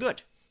 You haven't been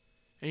good.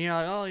 And you're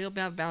like, oh, he'll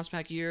have a bounce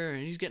back year,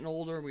 and he's getting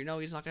older. We know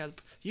he's not going to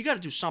have... You got to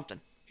do something.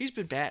 He's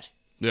been bad.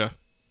 Yeah.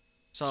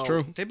 So it's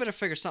true. They better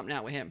figure something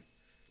out with him.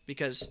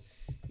 Because,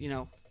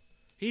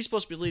 he's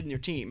supposed to be leading your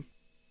team,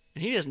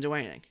 and he doesn't do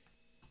anything.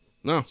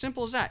 No.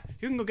 Simple as that.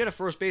 You can go get a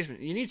first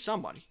baseman. You need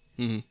somebody.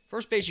 Mm-hmm.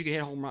 First base, you can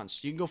hit home runs.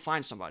 You can go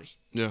find somebody.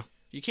 Yeah.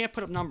 You can't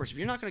put up numbers. If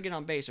you're not going to get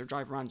on base or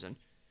drive runs in,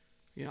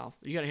 you got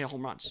to hit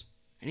home runs.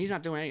 And he's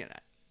not doing any of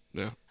that.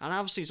 Yeah. And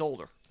obviously he's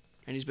older,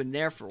 and he's been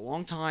there for a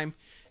long time.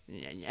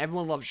 And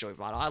everyone loves Joey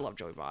Votto. I love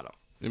Joey Votto.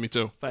 Yeah, me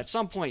too. But at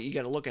some point, you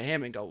got to look at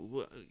him and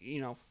go,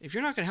 if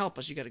you're not going to help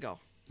us, you got to go.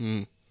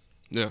 Mm.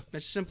 Yeah.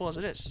 It's as simple as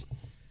it is.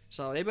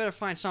 So they better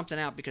find something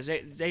out because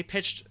they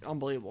pitched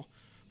unbelievable.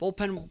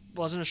 Bullpen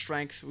wasn't a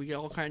strength. We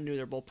all kind of knew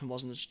their bullpen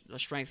wasn't a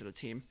strength of the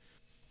team.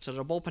 So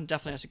their bullpen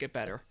definitely has to get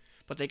better.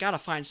 But they got to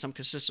find some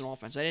consistent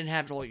offense. They didn't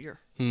have it all year.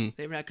 They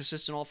haven't had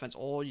consistent offense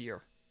all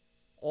year.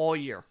 All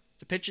year.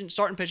 The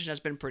starting pitching has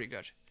been pretty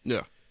good.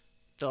 Yeah.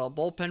 The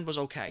bullpen was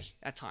okay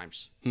at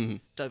times. Mm-hmm.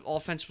 The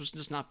offense was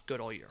just not good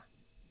all year.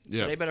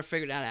 Yeah. So they better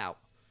figure that out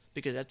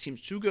because that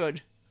team's too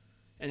good,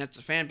 and that's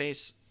the fan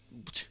base,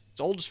 it's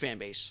the oldest fan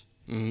base,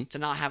 to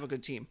not have a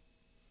good team.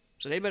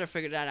 So they better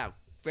figure that out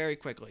very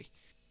quickly.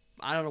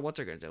 I don't know what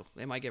they're gonna do.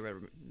 They might get rid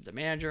of the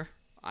manager.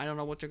 I don't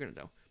know what they're gonna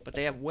do. But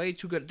they have way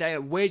too good. They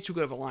have way too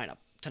good of a lineup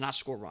to not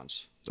score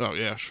runs Oh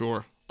yeah,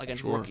 sure.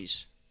 against Sure.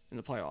 rookies in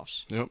the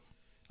playoffs. Yep.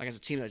 Against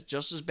a team that's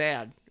just as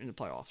bad in the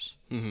playoffs.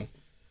 Mm-hmm.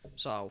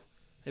 So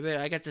they better.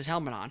 I got this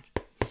helmet on,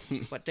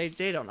 but they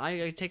don't. I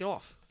gotta take it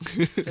off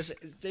because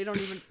they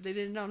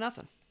didn't know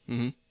nothing.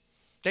 Mm-hmm.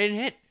 They didn't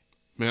hit.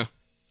 Yeah.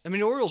 I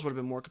mean, the Orioles would have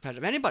been more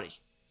competitive. Anybody.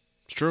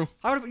 It's true.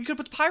 You could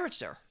put the Pirates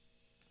there.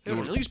 At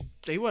least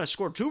they would have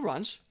scored 2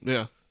 runs.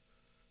 Yeah.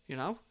 You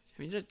know,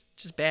 I mean, they're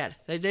just bad.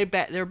 They're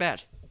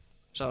bad.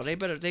 So they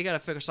got to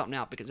figure something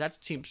out because that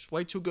team's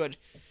way too good,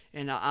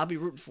 and I'll be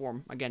rooting for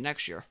them again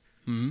next year.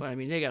 Mm-hmm. But I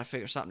mean, they got to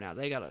figure something out.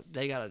 They got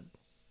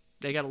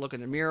to look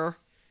in the mirror,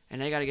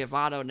 and they got to get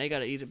Votto, and they got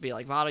to either be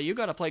like Votto, you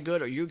got to play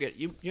good, or you're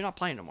not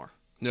playing no more.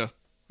 Yeah. You're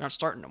not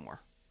starting no more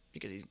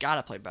because he's got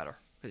to play better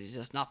because he's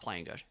just not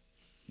playing good.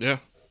 Yeah.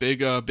 Big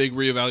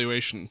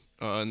reevaluation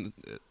in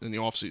the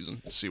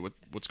offseason to see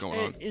what's going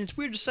on. And it's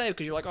weird to say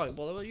because you're like, oh,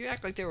 well, you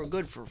act like they were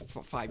good for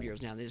 5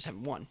 years now. They just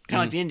haven't won.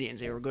 Kind of like the Indians.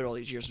 They were good all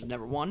these years but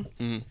never won.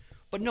 Mm-hmm.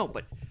 But no,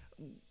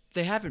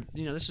 they haven't.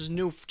 This is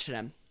new to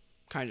them,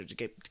 kind of to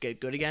get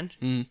good again.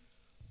 Mm-hmm.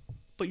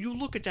 But you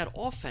look at that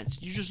offense.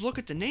 You just look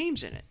at the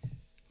names in it.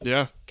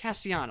 Yeah.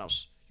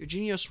 Castellanos,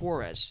 Eugenio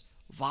Suarez,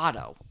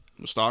 Votto,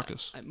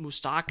 Moustakas.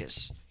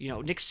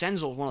 Nick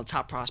Senzel, one of the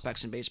top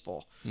prospects in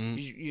baseball. Mm-hmm.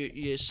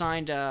 You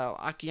signed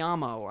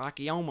Akiyama.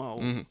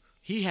 Mm-hmm.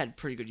 He had a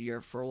pretty good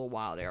year for a little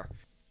while there.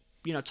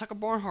 Tucker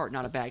Barnhart,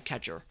 not a bad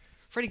catcher.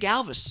 Freddie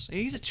Galvis,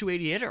 he's a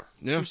 280 hitter.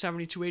 Yeah.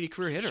 270, 280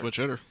 career hitter. Switch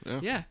hitter. Yeah.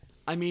 Yeah.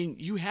 I mean,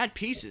 you had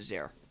pieces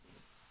there.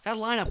 That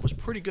lineup was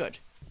pretty good.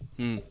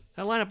 That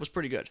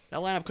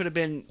lineup could have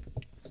been,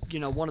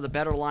 one of the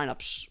better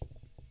lineups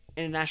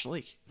in the National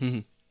League. Mm-hmm.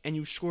 And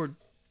you scored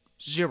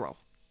 0.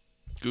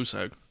 Goose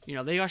egg.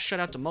 They got shut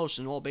out the most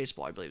in all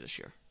baseball, I believe, this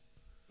year.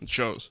 It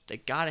shows. They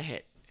got to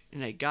hit,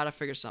 and they got to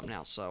figure something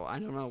out. So I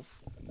don't know.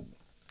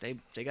 They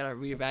got to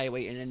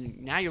reevaluate, and then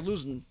now you're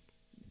losing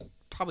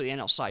probably the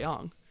NL Cy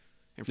Young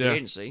in free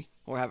agency,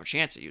 or have a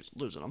chance at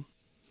losing them.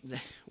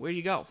 Where do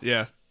you go?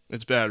 Yeah,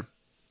 it's bad.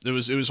 It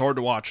was hard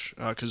to watch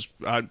because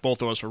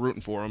both of us were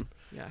rooting for him.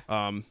 Yeah.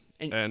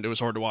 And it was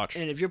hard to watch.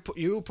 And if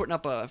you're putting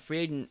up a free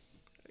agent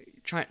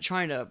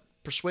trying to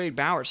persuade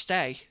Bauer to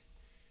stay,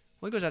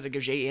 well, he goes out there,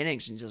 gives you 8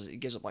 innings, and he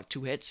gives up like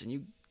 2 hits, and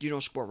you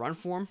don't score a run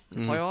for him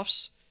in the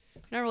playoffs.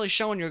 You're not really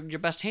showing your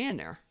best hand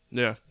there.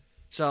 Yeah.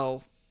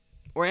 So,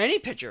 or any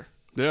pitcher.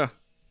 Yeah.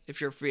 If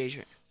you're a free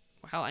agent,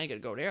 well, hell, I ain't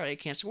gonna go there. They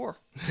can't score.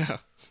 Yeah.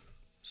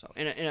 So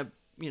in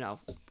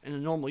a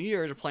normal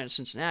year, they're playing in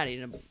Cincinnati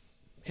in a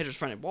hitters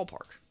friendly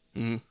ballpark.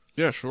 Mm-hmm.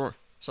 Yeah, sure.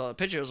 So the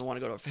pitcher doesn't want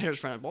to go to a hitters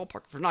friendly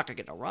ballpark if they're not gonna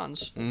get no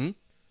runs. Mm-hmm.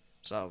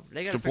 So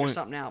they got to figure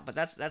something out. But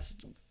that's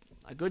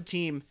a good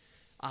team.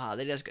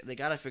 They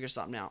got to figure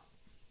something out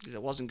because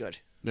it wasn't good.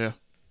 Yeah.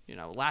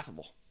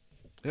 Laughable.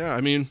 Yeah,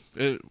 I mean,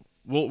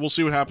 we'll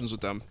see what happens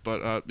with them.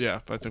 But yeah,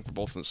 I think we're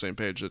both on the same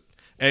page. That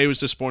A was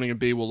disappointing, and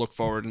B, we'll look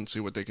forward and see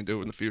what they can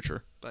do in the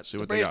future. But see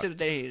the what Braves they did what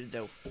they needed to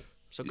do.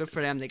 So good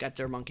for them. They got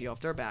their monkey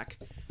off their back.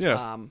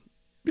 Yeah.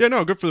 Yeah,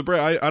 no, good for the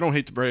Braves. I don't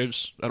hate the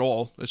Braves at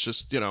all. It's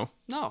just,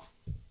 No,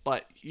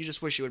 but you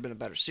just wish it would have been a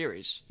better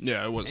series.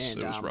 Yeah, it was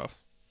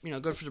rough.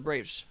 Good for the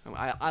Braves.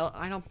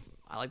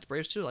 I like the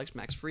Braves too. I like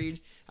Max Fried.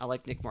 I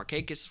like Nick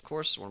Markakis, of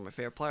course, one of my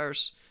favorite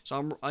players.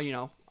 So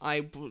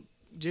I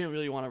didn't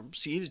really want to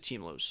see either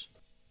team lose.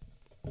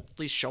 At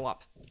least show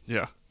up.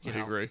 Yeah, I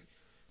agree.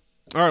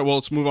 All right, well,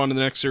 let's move on to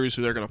the next series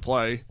who they're going to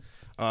play.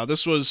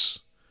 This was,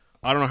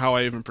 I don't know how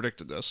I even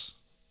predicted this,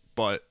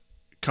 but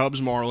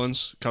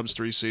Cubs-Marlins, Cubs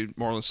 3 seed,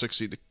 Marlins 6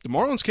 seed. The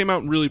Marlins came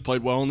out and really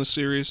played well in this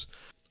series.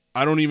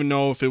 I don't even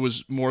know if it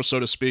was more so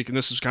to speak, and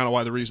this is kind of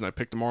why the reason I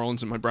picked the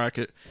Marlins in my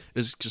bracket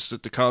is just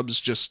that the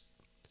Cubs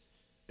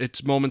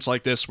it's moments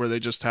like this where they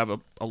just have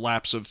a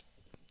lapse of,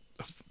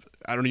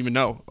 I don't even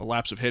know, a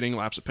lapse of hitting,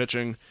 lapse of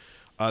pitching.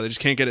 They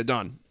just can't get it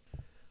done.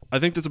 I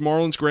think that the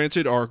Marlins,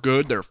 granted, are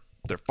good.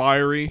 They're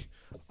fiery.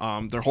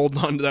 They're holding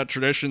on to that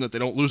tradition that they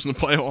don't lose in the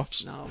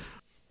playoffs. No.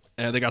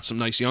 They got some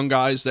nice young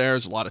guys there.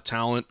 There's a lot of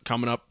talent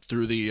coming up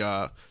through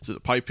the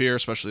pipe here,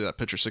 especially that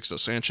pitcher Sixto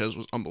Sanchez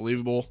was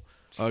unbelievable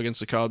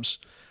against the Cubs.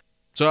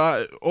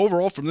 So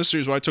overall, from this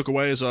series, what I took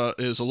away is a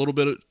little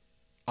bit.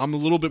 I'm a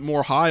little bit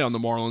more high on the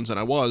Marlins than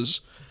I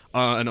was.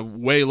 and a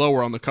way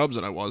lower on the Cubs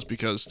than I was,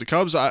 because the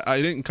Cubs,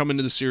 I didn't come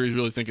into the series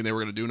really thinking they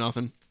were going to do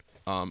nothing.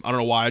 I don't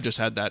know why. I just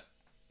had that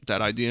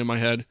idea in my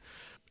head,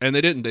 and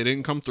they didn't. They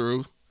didn't come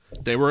through.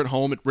 They were at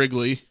home at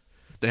Wrigley.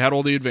 They had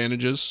all the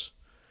advantages.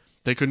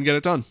 They couldn't get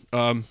it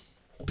done.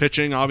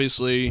 Pitching,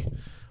 obviously,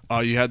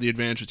 you had the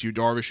advantage with Yu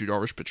Darvish. Yu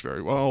Darvish pitched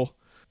very well.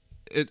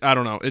 I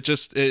don't know.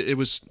 It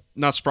was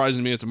not surprising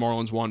to me that the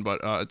Marlins won,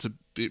 but to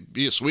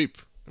be a sweep,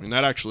 I mean,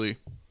 that actually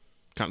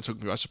kind of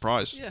took me by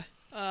surprise.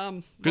 Yeah.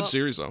 Good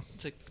series though.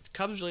 The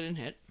Cubs really didn't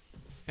hit,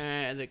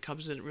 and the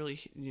Cubs didn't really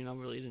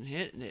didn't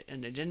hit,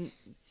 and they didn't.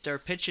 Their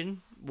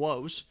pitching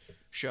woes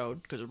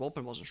showed because their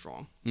bullpen wasn't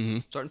strong. Mm-hmm.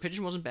 Starting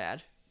pitching wasn't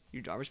bad.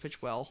 Yu Darvish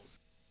pitched well.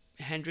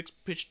 Hendricks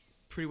pitched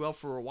pretty well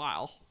for a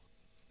while.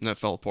 And that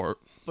fell apart.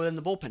 But then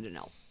the bullpen didn't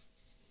help.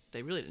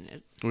 They really didn't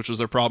hit. Which was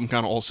their problem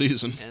kind of all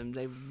season. And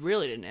they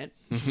really didn't hit.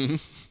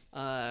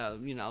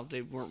 Mm-hmm.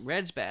 They weren't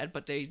Reds bad,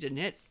 but they didn't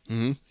hit.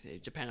 Mm-hmm. They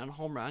depend on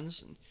home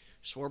runs. And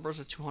Schwarber's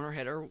a 200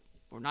 hitter,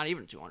 or not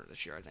even 200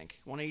 this year, I think.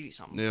 180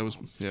 something. Yeah, it was.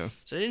 Yeah.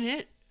 So they didn't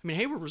hit. I mean,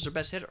 Hayward was their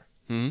best hitter.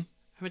 Mm-hmm.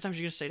 How many times are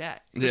you going to say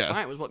that? Yeah.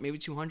 Bryant was, maybe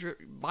 200?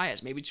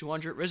 Baez, maybe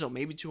 200. Rizzo,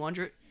 maybe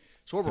 200.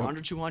 Schwarber,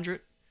 under 200.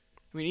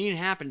 I mean, Ian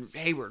Happ and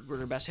Hayward were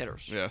their best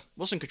hitters. Yeah.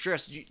 Wilson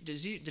Contreras, did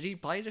he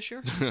play this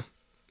year?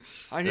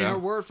 I didn't hear a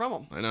word from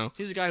him. I know.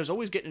 He's a guy who's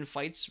always getting in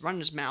fights, running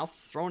his mouth,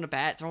 throwing a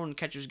bat, throwing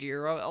catcher's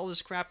gear, all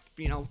this crap,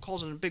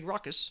 causing a big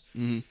ruckus.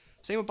 Mm-hmm.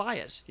 Same with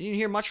Baez. You didn't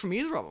hear much from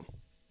either of them.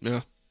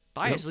 Yeah.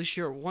 Baez, at least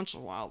you hear once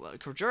in a while.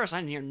 But Contreras, I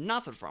didn't hear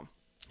nothing from.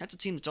 That's a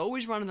team that's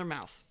always running their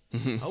mouth.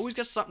 Mm-hmm. Always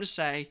got something to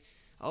say.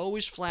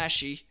 Always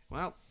flashy.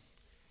 Well,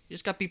 you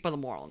just got beat by the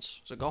Marlins.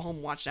 So go home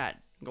and watch that.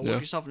 Go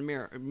look yourself in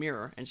the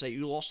mirror and say,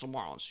 you lost to the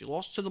Marlins. You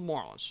lost to the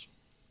Marlins.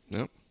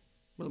 Yep.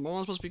 Were the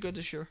Marlins supposed to be good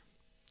this year?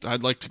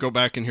 I'd like to go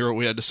back and hear what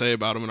we had to say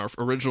about them in our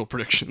original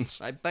predictions.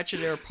 I bet you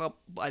they were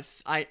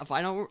if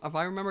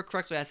I remember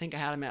correctly, I think I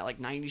had them at like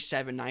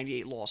 97,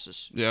 98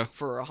 losses. Yeah.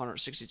 For a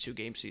 162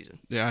 game season.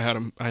 Yeah, I had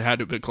them. I had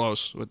to be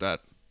close with that.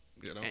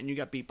 And you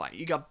got beat by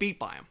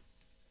them.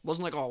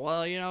 Wasn't like, oh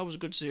well, it was a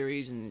good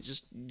series and you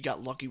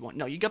got lucky one.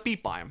 No, you got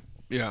beat by them.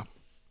 Yeah.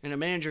 And a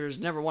manager has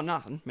never won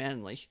nothing,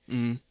 Manley.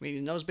 Mm-hmm. I mean,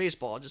 he knows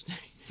baseball, just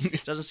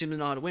doesn't seem to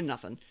know how to win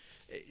nothing.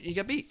 You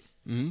got beat.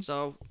 Mm-hmm.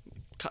 So,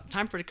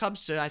 time for the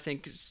Cubs to, I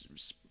think,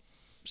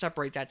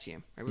 separate that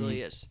team. It really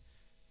is.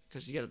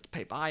 Because you got to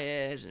pay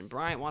Baez, and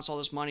Bryant wants all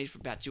this money for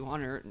about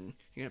 $200, and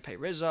you're going to pay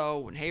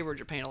Rizzo, and Hayward,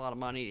 you're paying a lot of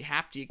money.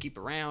 Happ, do you keep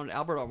around?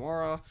 Albert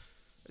Almora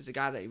is a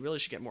guy that really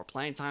should get more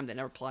playing time. They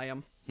never play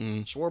him.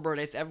 Mm-hmm. Schwarber,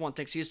 everyone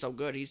thinks he's so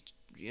good. He's,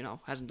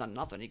 hasn't done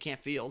nothing. He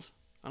can't field.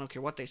 I don't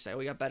care what they say.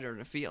 We got better in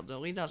the field.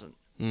 No, he doesn't.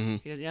 Mm-hmm.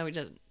 He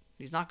doesn't.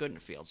 He's not good in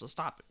the field, so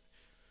stop it.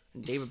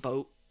 And David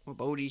Bodie,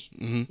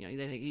 mm-hmm.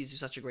 They think he's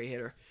such a great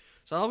hitter.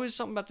 So always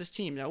something about this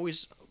team. They're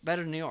always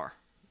better than they are.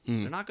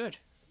 Mm-hmm. They're not good.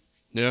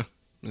 Yeah,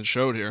 it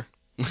showed here.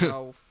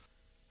 So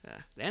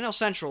the NL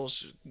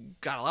Central's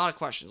got a lot of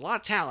questions, a lot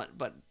of talent,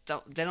 but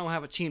they don't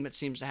have a team that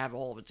seems to have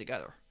all of it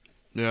together.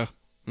 Yeah,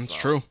 that's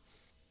true.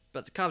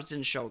 But the Cubs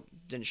didn't show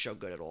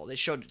good at all. They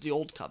showed the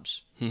old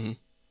Cubs. Mm-hmm.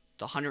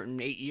 The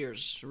 108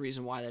 years, the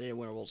reason why they didn't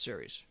win a World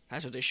Series.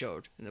 That's what they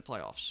showed in the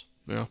playoffs.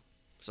 Yeah.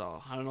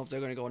 So I don't know if they're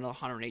going to go another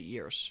 108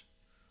 years,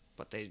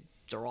 but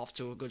they're off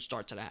to a good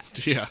start to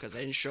that. Yeah. Because they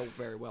didn't show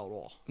very well at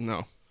all.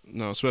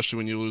 No, especially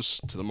when you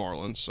lose to the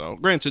Marlins. So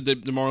granted, the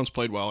Marlins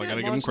played well. I got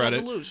to give them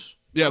credit. Lose.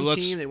 Yeah,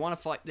 team. They want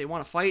to fight. They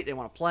want to fight. They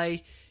want to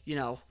play.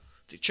 The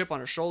chip on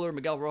their shoulder.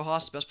 Miguel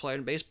Rojas, the best player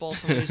in baseball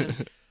for some reason.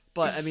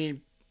 But I mean,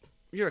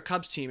 you're a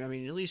Cubs team. I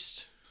mean, at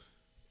least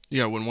you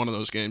got to win one of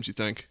those games. You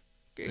think?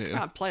 Come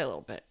on, play a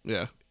little bit.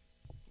 Yeah.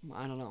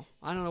 I don't know.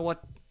 I don't know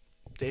what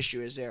the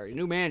issue is there. Your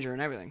new manager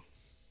and everything.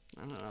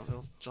 I don't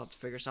know. They'll have to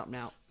figure something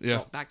out. Yeah.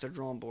 So back to the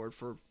drawing board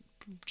for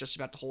just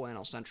about the whole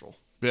NL Central.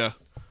 Yeah.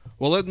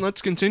 Well,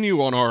 let's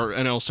continue on our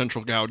NL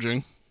Central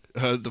gouging.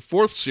 The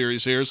fourth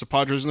series here is the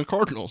Padres and the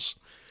Cardinals,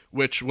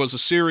 which was a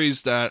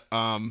series that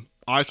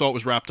I thought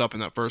was wrapped up in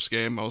that first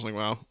game. I was like,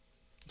 well,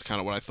 that's kind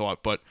of what I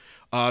thought. But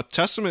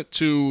testament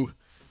to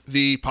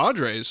the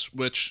Padres,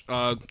 which,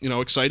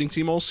 exciting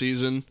team all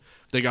season.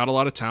 They got a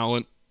lot of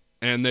talent,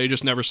 and they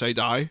just never say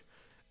die.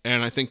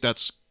 And I think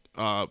that's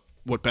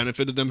what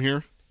benefited them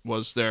here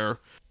was their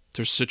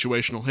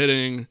situational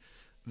hitting,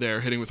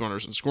 their hitting with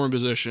runners in scoring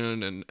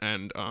position,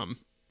 and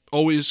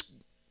always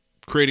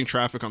creating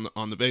traffic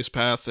on the base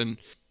path. And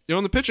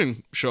the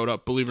pitching showed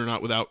up, believe it or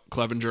not, without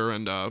Clevenger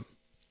and what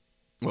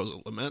was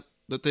it, Lamet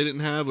that they didn't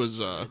have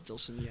was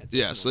Dilson.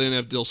 Yeah, so they didn't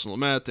have Dilson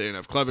Lamet, they didn't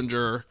have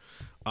Clevenger,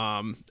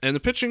 and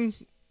the pitching,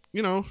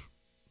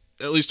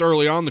 at least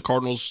early on, the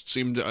Cardinals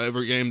seemed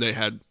every game they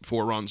had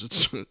 4 runs.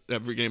 It's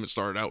every game it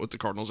started out with the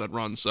Cardinals had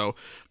runs. So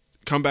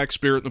comeback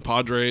spirit in the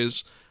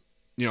Padres.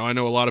 I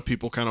know a lot of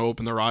people kind of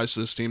open their eyes to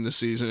this team this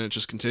season. It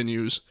just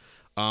continues.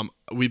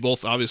 We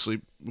both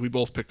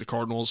picked the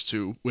Cardinals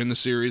to win the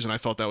series, and I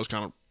thought that was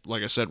kind of,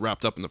 like I said,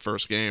 wrapped up in the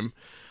first game.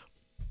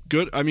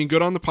 Good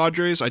on the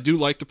Padres. I do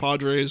like the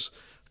Padres.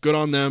 Good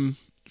on them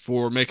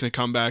for making a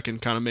comeback and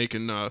kind of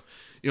making,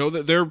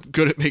 they're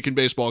good at making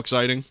baseball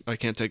exciting. I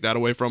can't take that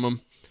away from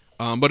them.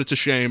 But it's a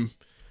shame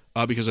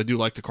because I do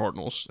like the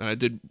Cardinals,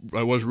 and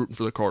I was rooting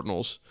for the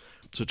Cardinals.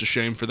 So it's a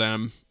shame for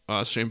them.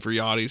 Shame for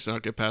Yachty to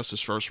not get past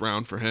this first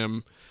round for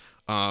him.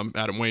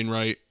 Adam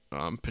Wainwright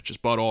pitched his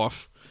butt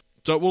off.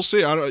 So we'll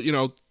see. I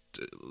don't,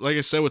 like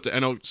I said with the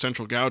NL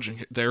Central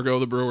gouging, there go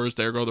the Brewers,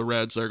 there go the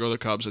Reds, there go the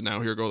Cubs, and now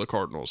here go the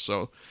Cardinals.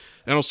 So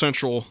NL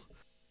Central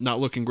not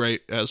looking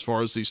great as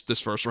far as this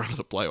first round of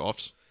the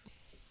playoffs.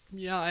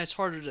 Yeah, it's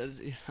harder to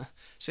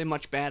say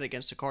much bad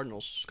against the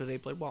Cardinals because they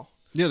played well.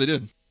 Yeah, they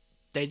did.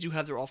 They do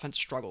have their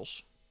offensive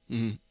struggles.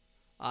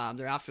 Mm-hmm.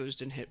 Their outfielders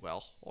didn't hit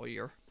well all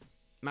year.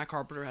 Matt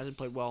Carpenter hasn't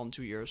played well in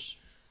 2 years.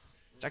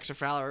 Dexter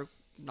Fowler,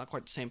 not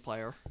quite the same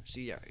player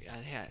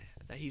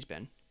that he's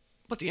been.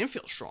 But the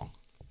infield's strong.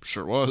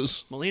 Sure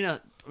was.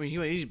 Molina,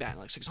 he's batting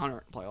like 600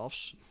 in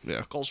playoffs.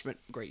 Yeah. Goldschmidt,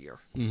 great year.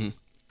 Mm-hmm.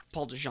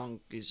 Paul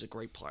DeJong is a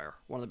great player.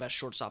 One of the best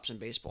shortstops in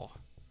baseball.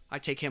 I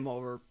take him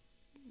over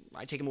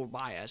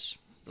Baez.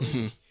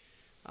 Really.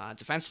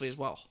 Defensively as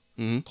well.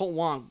 Mm-hmm. Colton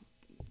Wong,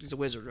 he's a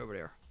wizard over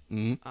there.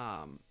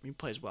 Mm-hmm. He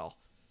plays well.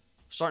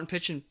 Starting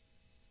pitching,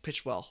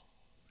 pitched well.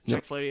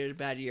 Jack Flaherty had a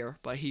bad year,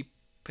 but he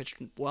pitched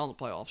well in the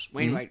playoffs.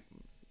 Wainwright,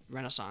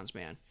 renaissance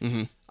man.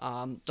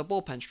 Mm-hmm. The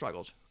bullpen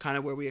struggled, kind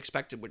of where we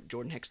expected with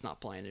Jordan Hicks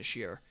not playing this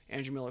year.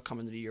 Andrew Miller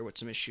coming into the year with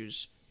some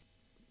issues.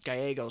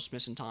 Gallegos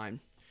missing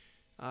time.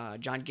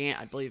 John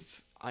Gant, I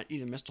believe,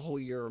 either missed a whole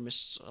year or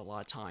missed a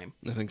lot of time.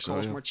 I think so.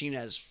 Carlos Yeah.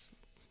 Martinez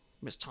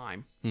missed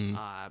time.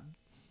 Mm-hmm.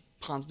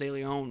 Ponce de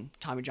Leon,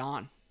 Tommy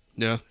John.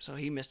 Yeah. So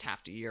he missed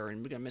half the year, and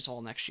we're going to miss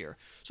all next year.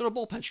 So the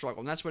bullpen struggled,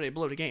 and that's where they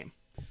blew the game.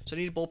 So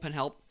they need bullpen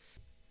help.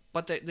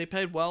 But they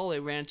played well.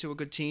 They ran into a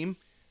good team.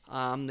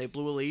 They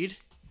blew a lead.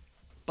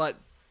 But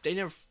they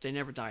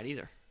never died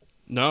either.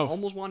 No.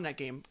 Almost won that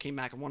game, came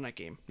back and won that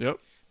game. Yep.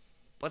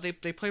 But they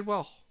played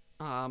well.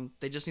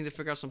 They just need to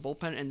figure out some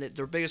bullpen, and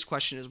their biggest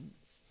question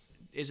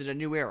is it a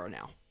new era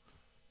now?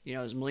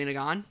 Is Molina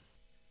gone?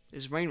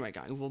 Is Wainwright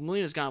gone? Well,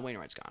 Molina's gone,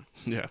 Wainwright's gone.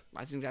 Yeah.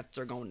 I think that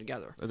they're going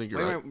together. I think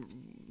you're right.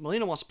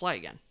 Molina wants to play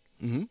again.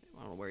 Mm-hmm.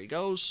 I don't know where he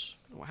goes,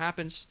 what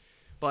happens,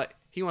 but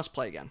he wants to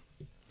play again.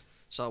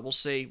 So we'll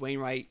see.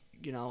 Wainwright,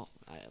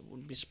 I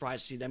wouldn't be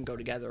surprised to see them go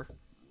together.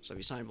 So if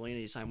you sign Molina,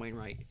 you sign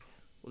Wainwright.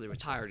 Well, they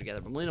retire together.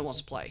 But Molina wants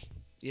to play.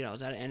 Is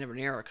that the end of an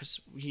era? Because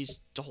he's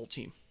the whole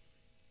team.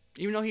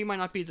 Even though he might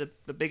not be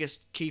the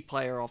biggest key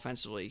player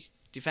offensively,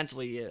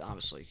 defensively,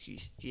 obviously,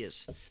 he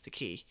is the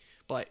key.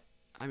 But,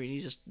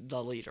 he's just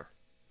the leader.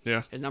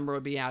 Yeah. His number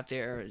would be out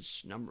there.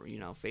 His number,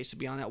 face would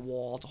be on that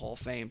wall, the Hall of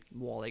Fame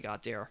wall they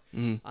got there.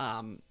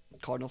 Mm-hmm.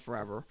 Cardinal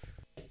forever.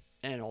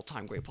 And an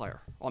all-time great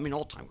player.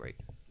 All-time great.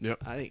 Yep.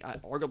 I think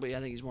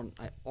he's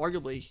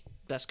arguably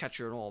best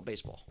catcher in all of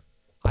baseball.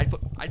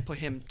 I'd put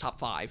him top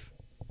 5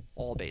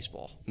 all of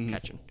baseball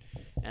catching,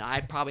 and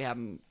I'd probably have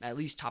him at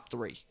least top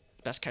 3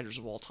 best catchers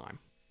of all time.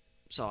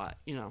 So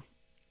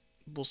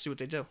we'll see what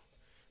they do.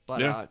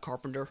 But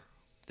Carpenter,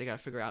 they got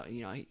to figure out.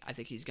 I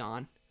think he's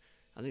gone.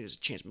 I think there's a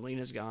chance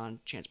Molina's gone,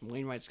 chance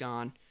Wainwright's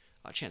gone,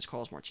 a chance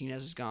Carlos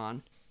Martinez is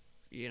gone.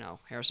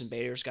 Harrison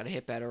Bader's got to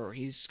hit better, or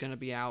he's going to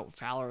be out.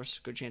 Fowler's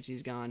good chance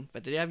he's gone.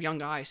 But they have young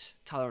guys.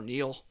 Tyler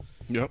O'Neill.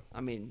 Yep.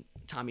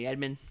 Tommy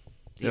Edman.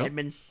 Yep.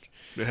 Edman.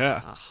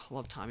 Yeah. I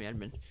love Tommy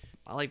Edman.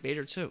 I like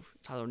Bader too.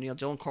 Tyler O'Neill.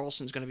 Dylan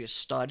Carlson's going to be a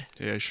stud.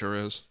 Yeah, he sure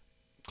is.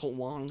 Colton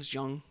Wong's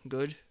young,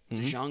 good.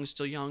 DeJong's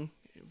still young,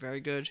 very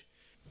good.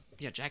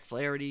 Yeah, Jack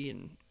Flaherty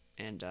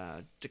and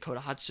Dakota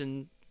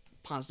Hudson,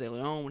 Ponce de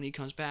Leon when he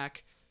comes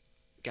back.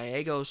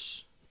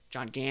 Gallegos.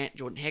 John Gant,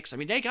 Jordan Hicks.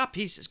 They got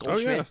pieces.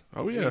 Goldschmidt.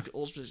 Oh, yeah.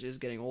 Goldschmidt is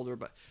getting older,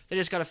 but they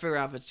just got to figure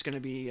out if it's going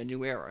to be a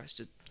new era. Is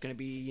it going to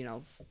be,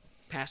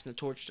 passing the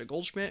torch to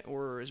Goldschmidt,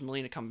 or is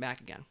Molina coming back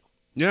again?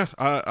 Yeah,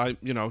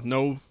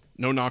 no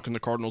knock on the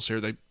Cardinals here.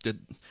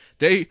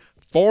 They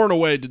far and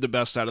away did the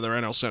best out of their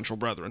NL Central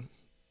brethren.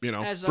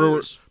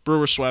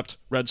 Brewers swept,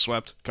 Reds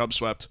swept, Cubs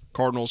swept,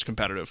 Cardinals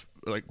competitive,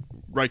 like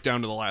right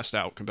down to the last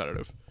out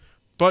competitive.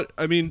 But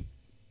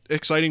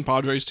exciting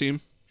Padres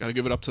team. Got to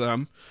give it up to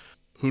them.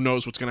 Who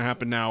knows what's going to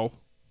happen now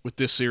with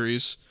this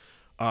series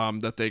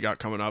that they got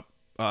coming up?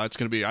 I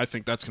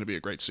think that's going to be a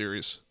great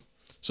series.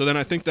 So then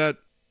I think that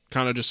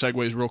kind of just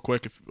segues real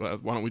quick. Why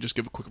don't we just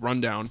give a quick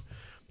rundown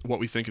of what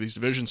we think of these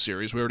division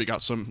series? We already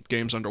got some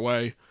games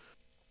underway,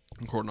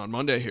 recording on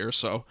Monday here.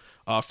 So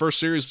first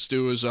series let's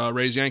do is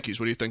Rays-Yankees.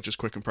 What do you think? Just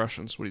quick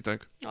impressions. What do you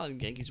think? I think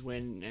the Yankees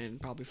win in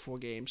probably 4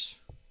 games,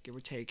 give or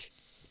take.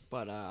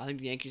 But I think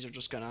the Yankees are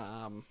just going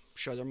to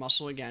show their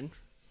muscle again.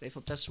 They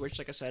flipped that switch,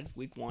 like I said,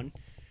 week 1.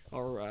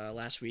 Or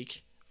last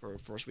week for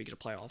first week of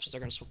the playoffs. They're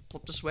going to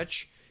flip the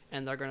switch,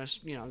 and they're going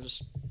to,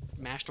 just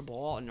mash the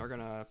ball, and they're going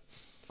to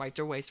fight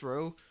their way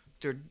through.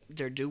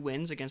 Their due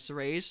wins against the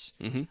Rays,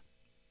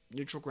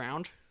 neutral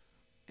ground,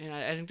 and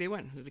I think they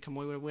win. They come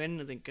away with a win.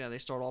 I think they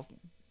start off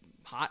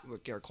hot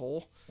with Garrett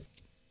Cole,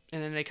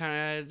 and then they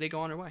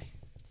go on their way.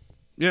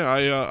 Yeah,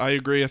 I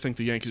agree. I think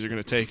the Yankees are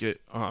going to take it.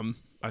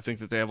 I think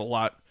that they have a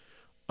lot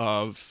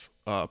of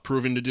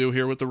proving to do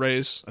here with the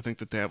Rays. I think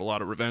that they have a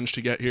lot of revenge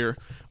to get here.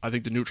 I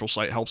think the neutral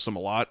site helps them a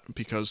lot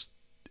because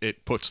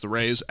it puts the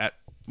Rays at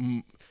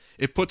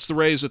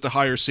the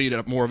higher seed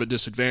at more of a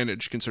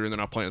disadvantage considering they're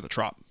not playing at the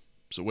Trop.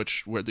 So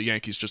where the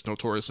Yankees just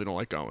notoriously don't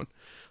like going.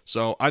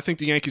 So I think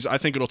the Yankees. I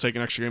think it'll take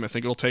an extra game. I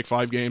think it'll take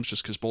 5 games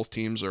just because both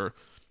teams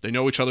they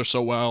know each other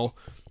so well.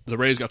 The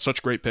Rays got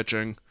such great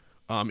pitching,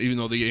 even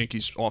though the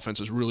Yankees offense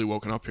has really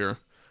woken up here.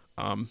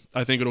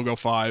 I think it'll go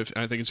 5,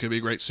 and I think it's going to be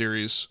a great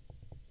series.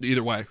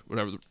 Either way,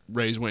 whatever, the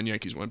Rays win,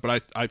 Yankees win.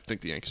 But I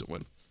think the Yankees will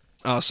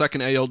win.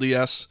 Second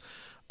ALDS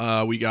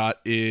we got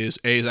is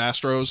A's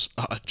Astros.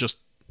 Just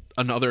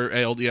another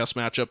ALDS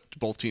matchup.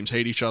 Both teams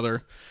hate each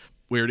other.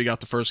 We already got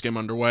the first game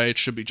underway. It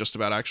should be just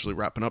about actually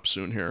wrapping up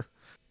soon here.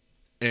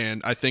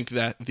 And I think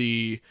that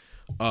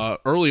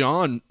early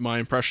on, my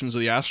impressions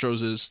of the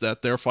Astros is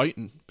that they're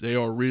fighting. They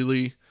are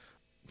really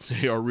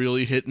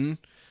hitting.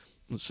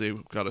 Let's see,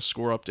 we've got a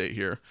score update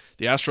here.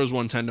 The Astros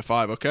won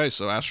 10-5. Okay,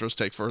 so Astros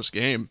take first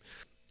game.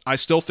 I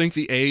still think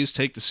the A's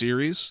take the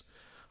series,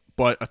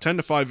 but a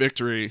 10-5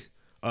 victory,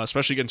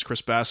 especially against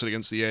Chris Bassett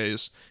against the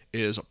A's,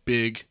 is a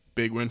big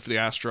win for the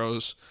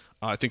Astros.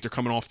 I think they're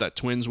coming off that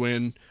Twins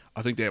win.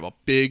 I think they have a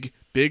big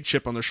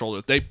chip on their shoulder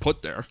that they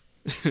put there.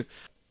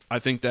 I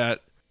think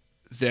that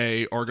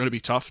they are going to be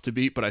tough to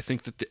beat, but I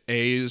think that the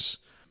A's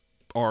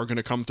are going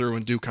to come through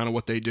and do kind of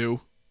what they do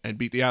and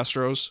beat the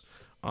Astros.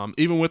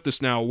 Even with this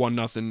now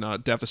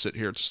 1-0 deficit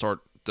here to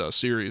start the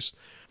series,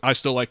 I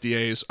still like the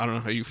A's. I don't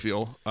know how you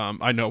feel.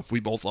 I know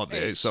we both love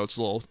the A's, so it's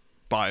a little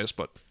biased,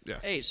 but yeah.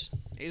 A's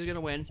are going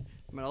to win.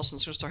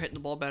 Melson's going to start hitting the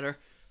ball better.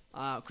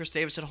 Chris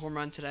Davis hit a home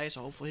run today,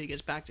 so hopefully he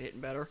gets back to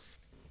hitting better.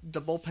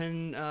 The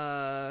bullpen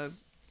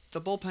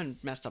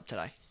messed up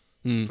today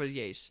for the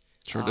A's.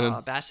 Sure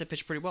did. Bassett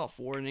pitched pretty well.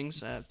 4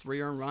 innings,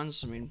 3 earned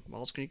runs. I mean, what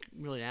else can you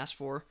really ask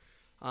for?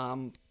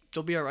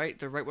 They'll be all right.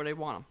 They're right where they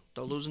want them.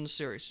 They're losing the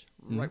series.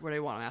 Right where they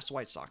want them. Ask the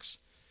White Sox.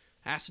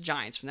 Ask the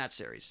Giants from that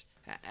series.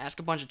 Ask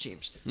a bunch of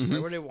teams.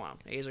 Right where they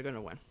want them. A's are going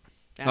to win.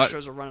 The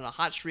Astros are running a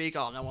hot streak.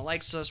 Oh, no one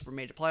likes us. We're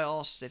made the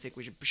playoffs. They think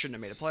we shouldn't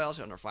have made the playoffs.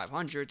 We're under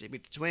 500. They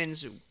beat the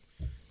Twins, who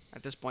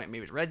at this point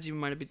maybe the Reds even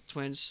might have beat the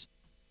Twins.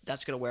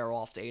 That's going to wear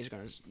off. The A's are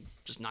going to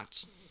just knock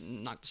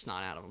the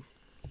snot out of them.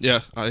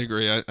 Yeah, I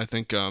agree. I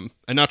think, and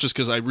not just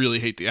because I really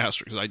hate the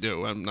Astros, because I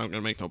do. I'm not going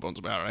to make no bones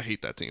about it. I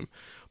hate that team.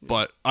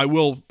 But I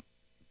will,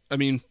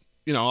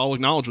 I'll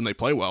acknowledge when they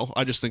play well.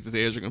 I just think that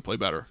the A's are going to play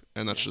better,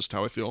 and that's just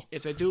how I feel.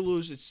 If they do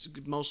lose, it's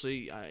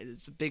mostly,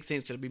 it's a big thing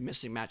is going to be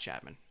missing Matt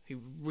Chapman. He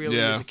really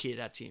is the key to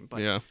that team.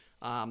 But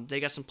they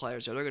got some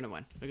players there. They're going to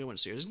win. They're going to win the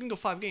series. It's going to go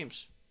 5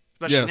 games.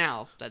 Especially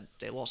now that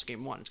they lost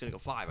game 1. It's going to go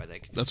 5, I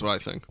think. That's what I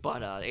think. But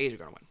the A's are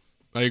going to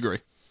win. I agree.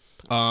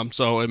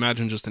 So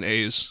imagine just an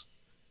A's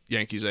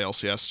Yankees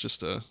ALCS,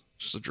 just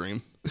a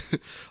dream.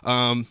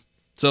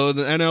 So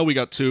the NL, we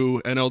got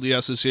 2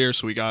 NLDSs here.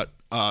 So we got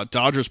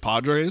Dodgers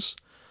Padres,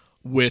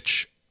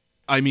 which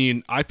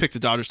I picked the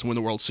Dodgers to win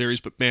the World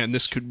Series, but man,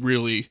 this could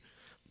really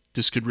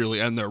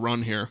end their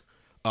run here.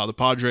 The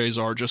Padres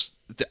are just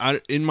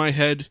in my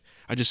head.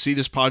 I just see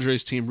this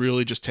Padres team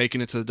really just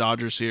taking it to the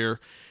Dodgers here,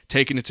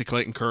 taking it to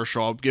Clayton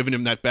Kershaw, giving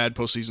him that bad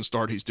postseason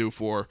start he's due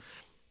for.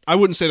 I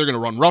wouldn't say they're going to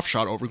run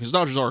roughshod over because the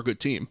Dodgers are a good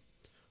team.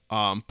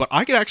 But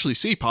I could actually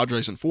see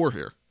Padres in 4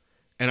 here.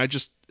 And I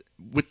just,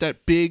 with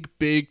that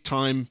big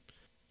time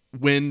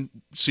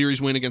series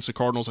win against the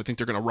Cardinals, I think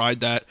they're going to ride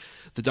that.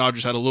 The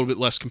Dodgers had a little bit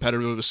less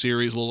competitive of a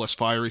series, a little less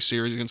fiery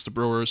series against the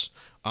Brewers.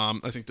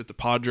 I think that the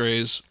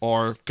Padres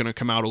are going to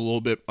come out a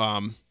little bit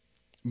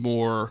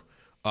more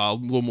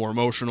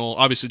emotional.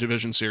 Obviously,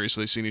 division series,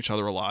 so they've seen each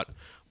other a lot.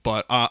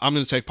 But I'm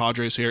going to take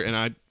Padres here,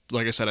 and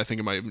like I said, I think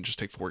it might even just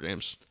take 4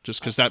 games, just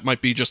because that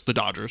might be just the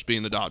Dodgers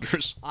being the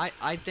Dodgers.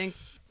 I think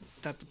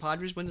that the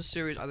Padres win the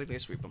series. I think they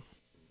sweep them.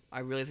 I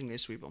really think they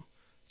sweep them.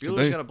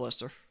 Bueller's got a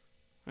blister.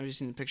 I've just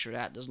seen the picture of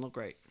that. It doesn't look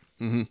great.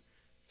 Mm-hmm.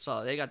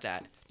 So they got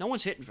that. No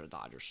one's hitting for the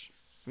Dodgers.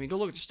 Go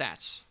look at the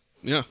stats.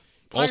 Yeah,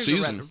 all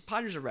season.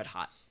 Padres are red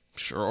hot.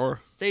 Sure are.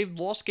 They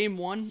lost game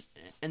 1,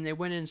 and they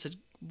went in and said,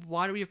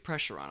 why do we have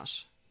pressure on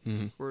us?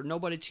 Mm-hmm. We're a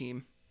nobody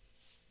team.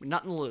 We're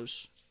nothing to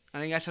lose. I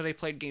think that's how they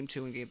played game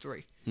 2 and game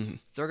 3. Mm-hmm.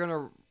 They're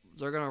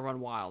gonna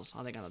run wild.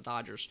 I think on the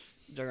Dodgers,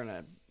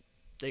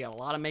 they got a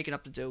lot of making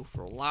up to do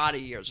for a lot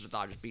of years of the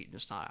Dodgers beating the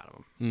snot out of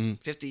them. Mm-hmm.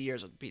 50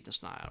 years of beating the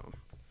snot out of them.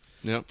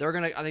 Yep.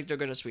 I think they're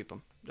gonna sweep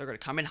them. They're gonna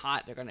come in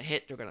hot. They're gonna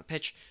hit. They're gonna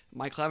pitch.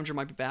 Mike Clevenger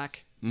might be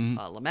back. Mm-hmm.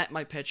 Lamet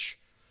might pitch.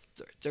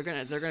 They're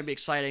gonna be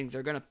exciting.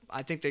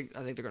 I think they're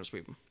gonna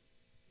sweep them.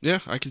 Yeah,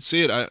 I can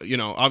see it.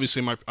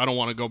 Obviously, I don't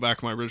want to go back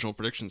to my original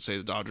prediction and say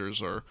the Dodgers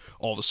are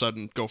all of a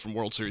sudden go from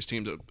World Series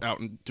team to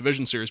out in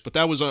division series. But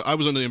I was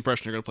under the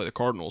impression they're going to play the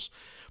Cardinals.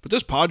 But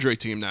this Padre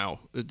team now,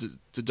 the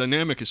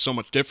dynamic is so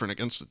much different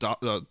against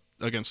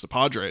the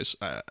Padres.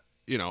 I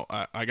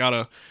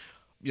gotta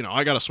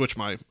switch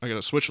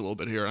a little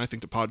bit here, and I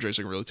think the Padres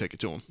are going to really take it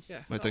to them. Yeah,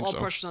 I think all so.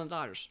 All pressure's on the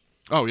Dodgers.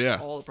 Oh yeah,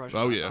 all the pressure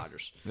on the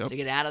Dodgers. Yep. They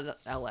get out of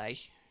L.A.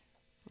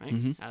 right,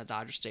 mm-hmm. out of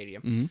Dodger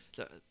Stadium.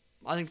 Mm-hmm.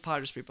 I think the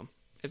Padres sweep them.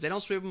 If they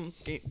don't sweep them,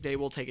 they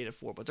will take it at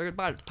 4. But the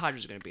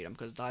Padres are going to beat them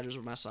because the Dodgers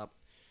will mess up,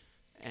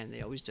 and they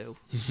always do.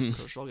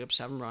 Kershaw will give up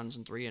 7 runs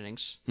in 3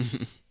 innings.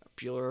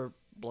 Bueller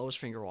blow his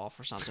finger off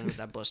or something with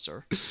that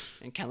blister.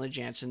 And Kenley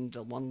Jansen,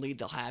 the one lead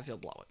they'll have, he'll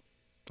blow it.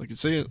 I can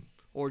see it.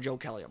 Or Joe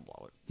Kelly will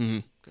blow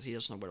it because he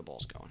doesn't know where the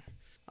ball's going.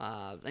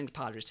 I think the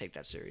Padres take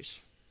that series.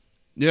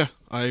 Yeah,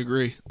 I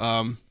agree.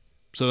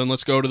 So then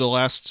let's go to the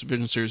last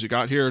division series we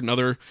got here.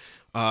 Another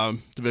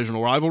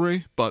divisional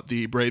rivalry, but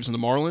the Braves and the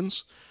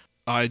Marlins.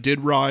 I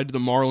did ride the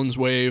Marlins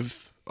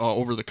wave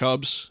over the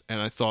Cubs,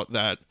 and I thought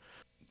that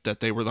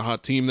they were the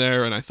hot team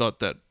there, and I thought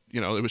that,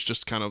 it was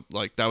just kind of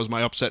like that was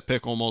my upset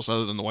pick almost,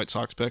 other than the White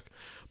Sox pick.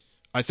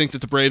 I think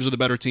that the Braves are the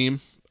better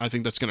team. I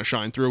think that's going to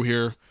shine through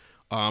here.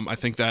 I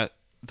think that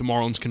the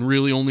Marlins can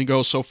really only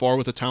go so far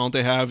with the talent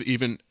they have,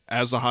 even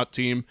as the hot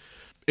team.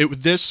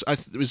 This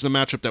is the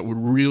matchup that would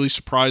really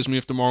surprise me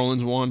if the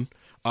Marlins won.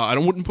 I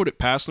wouldn't put it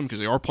past them because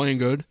they are playing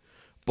good,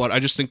 but I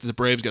just think that the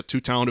Braves got too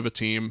talented of a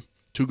team,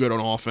 too good on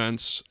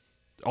offense.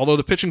 Although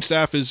the pitching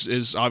staff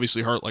is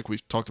obviously hurt, like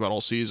we've talked about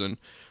all season.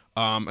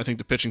 I think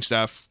the pitching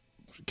staff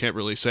can't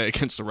really say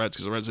against the Reds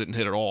because the Reds didn't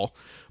hit at all.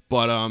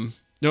 But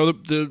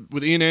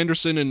with Ian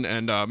Anderson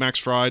and Max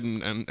Fried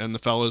and the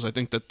fellas, I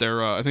think that they're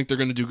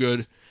going to do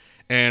good.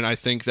 And I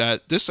think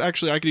that this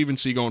actually I could even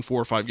see going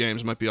 4 or 5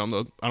 games. It might be I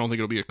don't think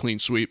it'll be a clean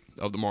sweep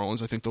of the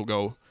Marlins. I think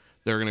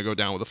they're going to go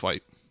down with a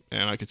fight,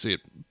 and I could see it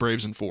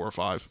Braves in 4 or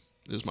 5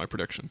 is my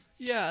prediction.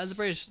 Yeah, the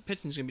Braves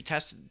pitching is going to be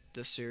tested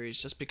this series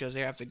just because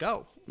they have to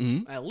go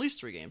at least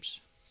 3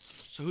 games.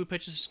 So who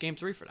pitches game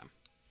 3 for them?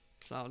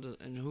 So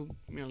and who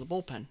the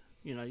bullpen.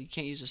 You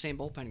can't use the same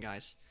bullpen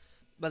guys,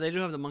 but they do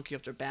have the monkey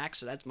off their back,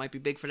 so that might be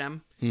big for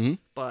them. Mm-hmm.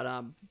 But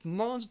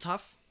Marlins are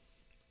tough,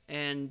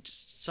 and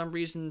some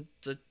reason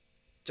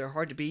they're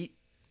hard to beat,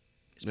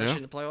 especially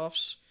in the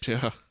playoffs.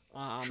 Yeah,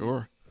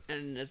 sure.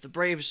 And if the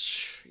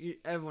Braves,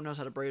 everyone knows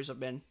how the Braves have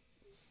been,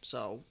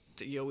 so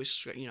you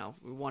always,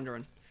 we're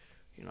wondering,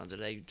 do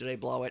they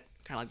blow it?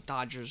 Kind of like the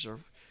Dodgers, or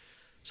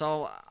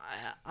so.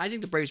 I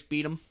think the Braves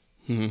beat them.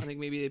 Mm-hmm. I think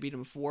maybe they beat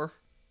them 4,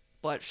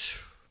 but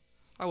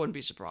I wouldn't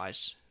be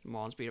surprised. The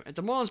Marlins beat them. If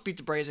the Marlins beat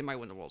the Braves, they might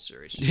win the World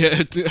Series.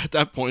 Yeah, at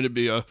that point it'd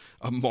be a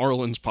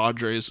Marlins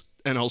Padres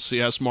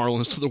NLCS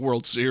Marlins to the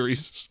World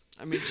Series.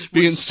 I mean, it just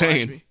be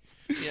insane.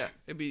 Yeah,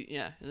 it'd be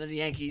and then the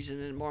Yankees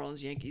and then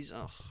Marlins Yankees.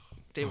 Oh,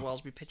 Dave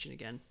Wells be pitching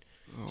again.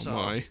 Oh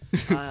my!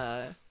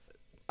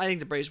 I think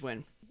the Braves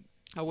win.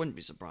 I wouldn't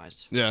be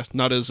surprised. Yeah,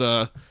 not as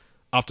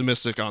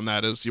optimistic on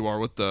that as you are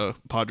with the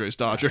Padres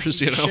Dodgers.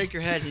 You shake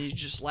your head and you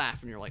just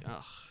laugh and you're like,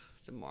 oh,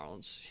 the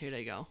Marlins, here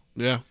they go.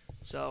 Yeah.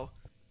 So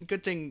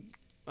good thing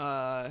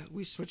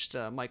we switched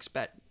Mike's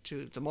bet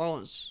to the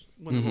Marlins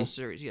win the World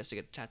Series. He has to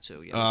get the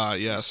tattoo.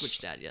 Yes.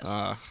 Switch that. Yes.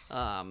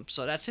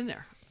 So that's in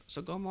there.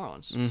 So go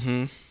Marlins.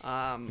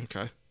 Mm-hmm.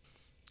 Okay.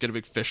 Get a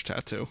big fish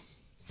tattoo.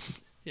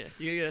 Yeah,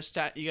 you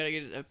gotta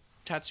get a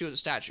tattoo of the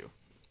statue.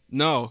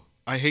 No,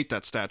 I hate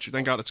that statue.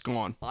 Thank God it's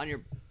gone. On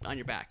your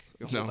back,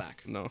 your whole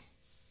back. No.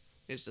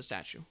 Is the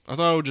statue. I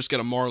thought I would just get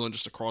a marlin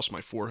just across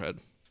my forehead.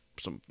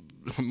 Some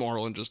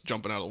marlin just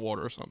jumping out of the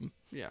water or something.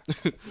 Yeah.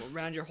 Well,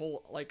 around your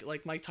whole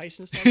like Mike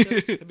Tyson stuff.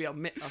 It'd be a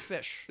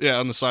fish. Yeah,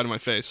 on the side of my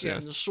face. Yeah.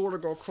 And the sword will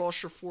go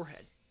across your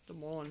forehead. The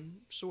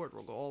marlin sword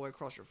will go all the way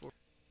across your forehead.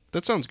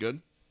 That sounds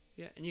good.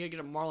 Yeah, and you gotta get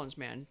a Marlins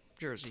man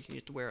jersey. You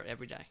have to wear it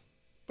every day.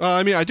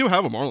 I mean, I do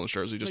have a Marlins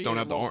jersey, just don't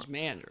have the orange.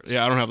 Man jersey.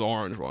 Yeah, I don't have the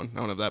orange one. I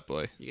don't have that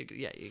boy. You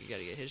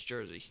gotta get his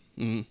jersey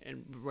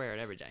and wear it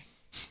every day.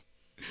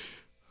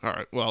 All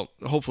right. Well,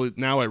 hopefully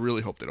now I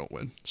really hope they don't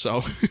win.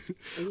 So,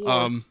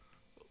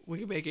 we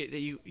can make it that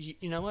you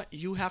know what?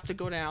 You have to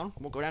go down.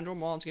 We'll go down to a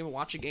Marlins game and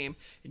watch a game.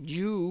 And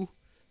you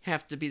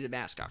have to be the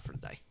mascot for the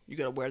day. You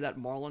got to wear that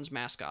Marlins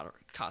mascot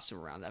costume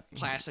around, that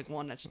plastic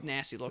one that's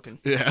nasty looking.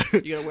 Yeah.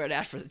 You got to wear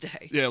that for the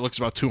day. Yeah, it looks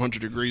about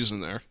 200 degrees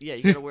in there. Yeah,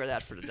 you got to wear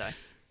that for the day.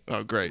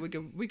 Oh, great.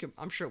 We can.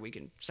 I'm sure we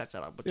can set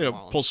that up with the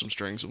Marlins. Pull some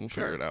strings and we'll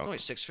figure it out. Only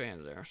 6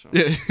 fans there, so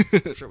yeah.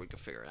 I'm sure we can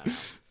figure it out.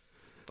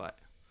 But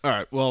all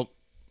right, well,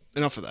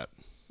 enough of that.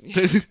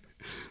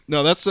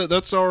 No,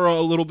 that's our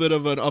little bit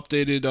of an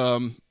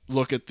updated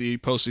look at the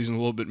postseason, a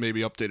little bit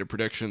maybe updated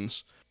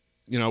predictions.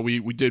 We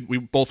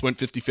both went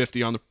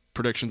 50-50 on the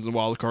predictions in the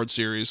wild card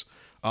series.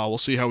 We'll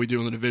see how we do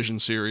in the division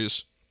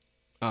series.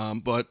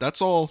 But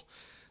that's all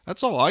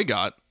I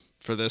got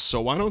for this.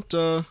 So why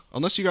don't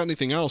unless you got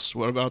anything else,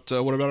 what about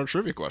our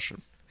trivia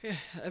question? Yeah,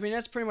 I mean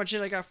that's pretty much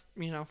it I got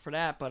for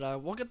that.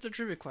 But we'll get to the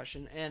trivia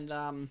question, and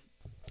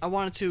I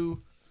wanted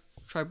to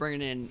try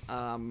bringing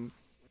in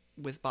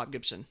with Bob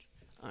Gibson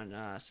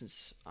on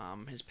since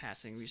his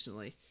passing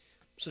recently.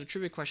 So the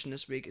trivia question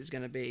this week is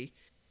going to be,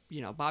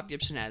 Bob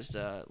Gibson has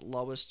the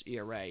lowest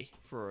ERA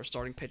for a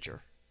starting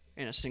pitcher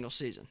in a single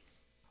season.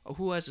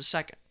 Who has the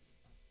second?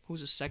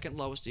 Who's the second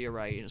lowest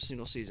ERA in a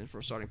single season for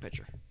a starting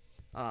pitcher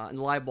in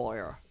the live ball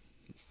era?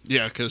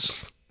 Yeah,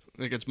 because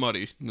it gets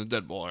muddy in the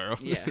dead ball era.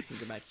 Yeah, you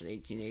go back to the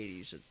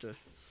 1880s at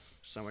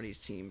some of these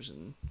teams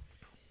and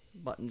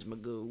Buttons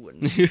Magoo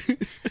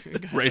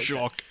and Ray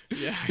Schalk.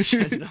 Yeah, I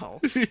said no,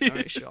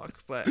 Ray Schalk.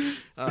 But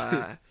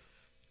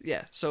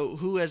yeah. So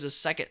who has the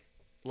second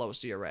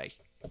lowest ERA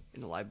in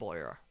the live ball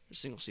era, a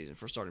single season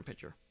for a starting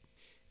pitcher?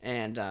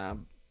 And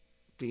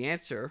the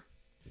answer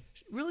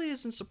really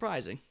isn't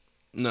surprising.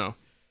 No.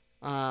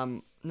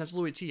 And that's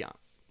Louis Tiant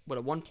with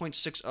a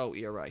 1.60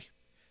 ERA.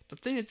 The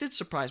thing that did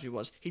surprise me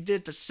was he did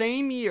it the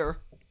same year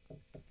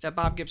that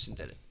Bob Gibson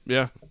did it.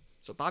 Yeah.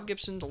 So Bob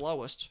Gibson, the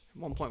lowest,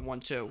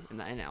 1.12 in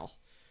the NL.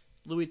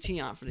 Louis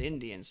Tiant for the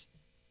Indians,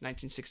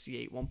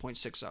 1968,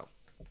 1.60. So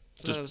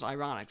it was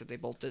ironic that they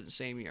both did it the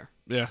same year.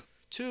 Yeah.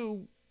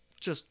 Two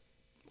just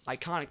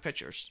iconic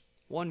pitchers.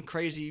 One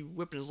crazy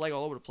whipping his leg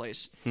all over the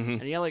place,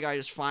 and the other guy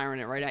just firing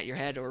it right at your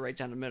head or right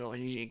down the middle,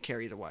 and you didn't care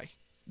either way.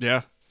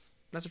 Yeah.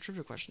 That's a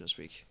trivia question this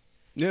week.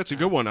 Yeah, it's a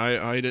good one.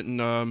 I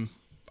didn't.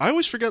 I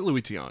always forget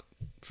Louis Tiant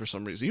for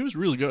some reason. He was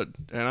really good,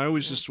 and I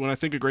always just when I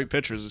think of great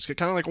pitchers, it's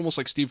kind of like almost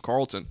like Steve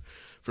Carlton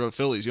for the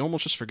Phillies. You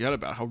almost just forget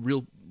about how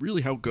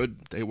really how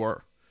good they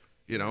were.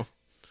 You know.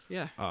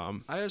 Yeah.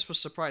 I just was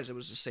surprised it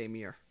was the same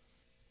year.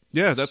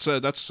 Yeah,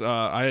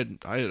 I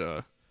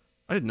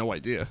had no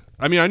idea.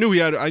 I mean, I knew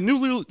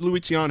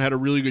Louis Tiant had a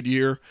really good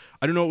year.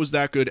 I didn't know it was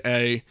that good.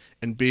 A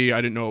and B,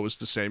 I didn't know it was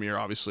the same year,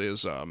 obviously,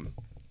 as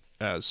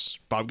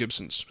Bob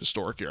Gibson's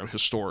historic year.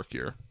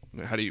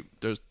 How do you?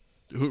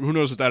 Who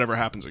knows if that ever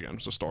happens again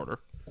as a starter?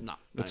 No,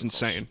 that's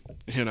insane.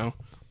 Close. You know.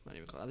 Not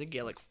even close. I think he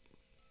had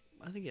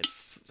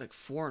like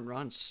 4 earned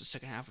runs the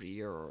second half of the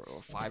year,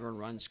 or 5 earned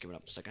runs given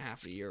up the second half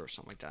of the year, or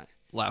something like that.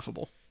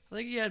 Laughable. I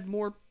think he had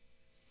more.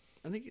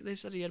 I think they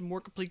said he had more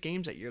complete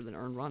games that year than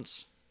earned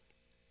runs.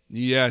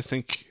 Yeah, I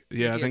think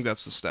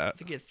that's the stat. I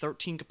think he had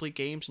 13 complete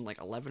games and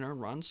like 11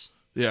 earned runs.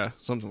 Yeah,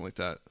 something like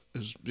that.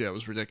 It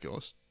was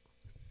ridiculous.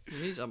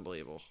 He's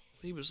unbelievable.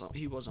 He was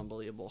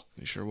unbelievable.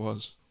 He sure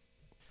was.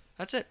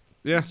 That's it.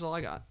 Yeah, that's all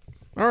I got.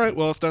 All right.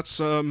 Well, if that's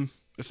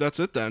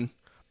it then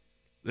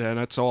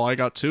that's all I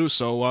got too.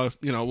 So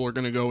we're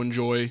gonna go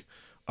enjoy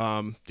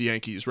the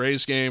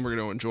Yankees-Rays game. We're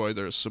gonna enjoy.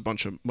 There's a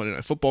bunch of Monday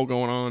Night Football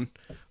going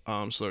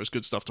on. So there's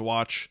good stuff to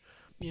watch.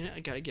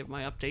 I gotta give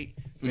my update.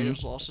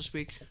 Raiders lost this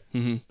week.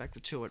 Back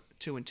to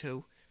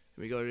 2-2.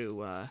 We go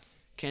to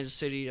Kansas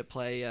City to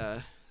play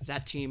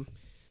that team.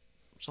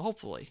 So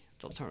hopefully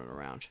they'll turn it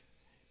around,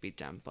 beat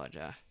them. But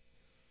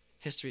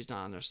history's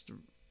not on their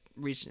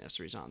recent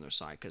history's not on their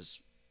side because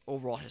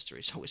overall history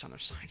is always on their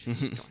side.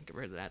 Don't get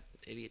rid of that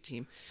idiot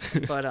team.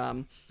 But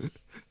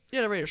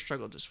the Raiders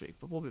struggled this week,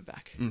 but we'll be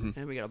back.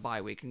 And we got a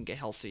bye week and get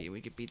healthy and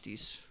we can beat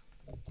these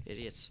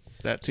idiots.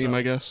 That team,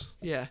 I guess.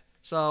 Yeah.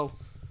 So.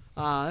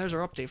 There's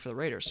our update for the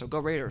Raiders. So go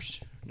Raiders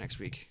next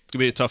week. It's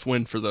gonna be a tough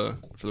win for the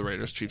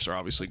Raiders. Chiefs are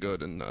obviously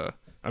good, and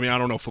I mean I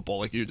don't know football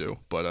like you do,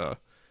 but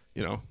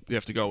you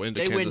have to go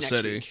into Kansas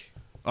City. Week.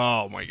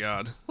 Oh my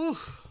God! Whew.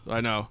 I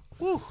know.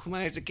 Whew. I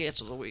might have to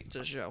cancel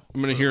the show.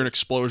 I'm gonna hear an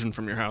explosion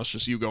from your house,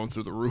 just you going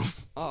through the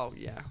roof. Oh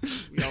yeah.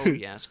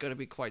 It's gonna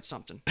be quite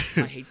something.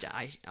 I hate that.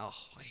 I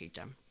hate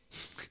them.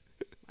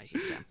 I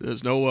hate them.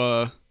 There's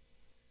no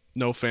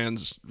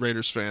fans,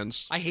 Raiders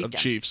fans I hate of them.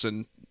 Chiefs,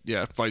 and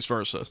yeah, vice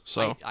versa.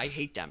 So I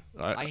hate them.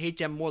 I hate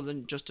them more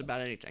than just about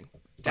anything.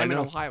 Them in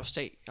Ohio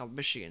State,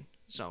 Michigan.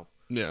 So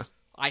yeah,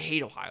 I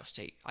hate Ohio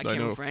State. I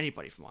can't root for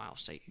anybody from Ohio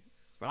State,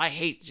 but I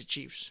hate the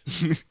Chiefs.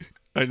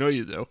 I know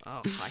you do.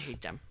 Oh, I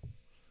hate them.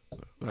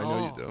 I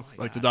know you do. Like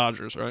God. the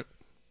Dodgers, right?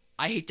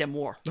 I hate them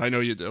more. I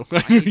know you do.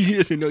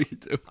 I know you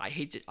do. I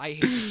hate the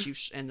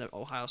Chiefs and the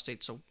Ohio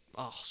State so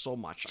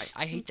much.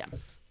 I hate them.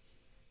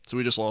 So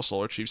we just lost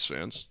all our Chiefs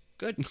fans.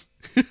 Good.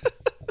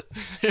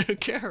 I don't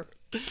care.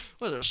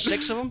 What, there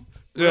 6 of them?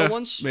 Yeah, real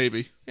ones?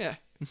 maybe. Yeah.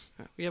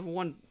 We haven't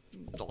won.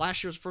 The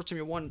last year was the first time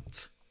you won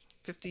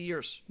 50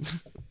 years.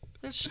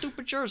 That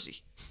stupid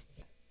jersey.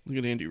 Look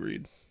at Andy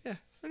Reid. Yeah.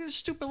 Look at the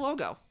stupid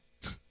logo.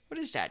 What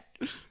is that?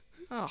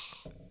 Oh,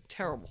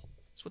 terrible.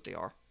 That's what they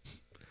are.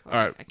 All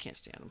right. I can't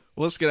stand them.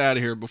 Well, let's get out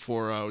of here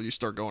before you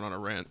start going on a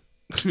rant.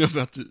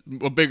 About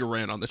a bigger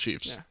rant on the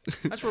Chiefs. Yeah.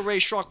 That's where Ray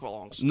Shark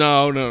belongs.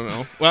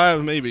 No.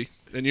 Well, maybe.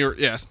 And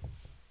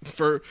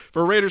for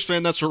a Raiders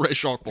fan, that's where Ray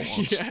Shark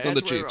belongs. Yeah, on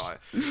the Chiefs.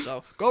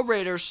 So go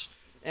Raiders,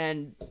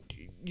 and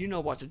you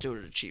know what to do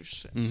to the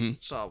Chiefs.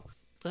 So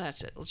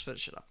that's it. Let's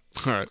finish it up.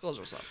 All right. Close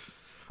us up.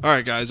 All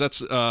right, guys.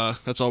 That's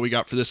all we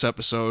got for this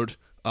episode.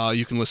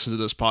 You can listen to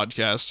this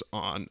podcast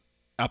on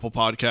Apple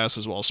Podcasts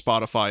as well as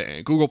Spotify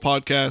and Google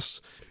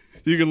Podcasts.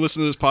 You can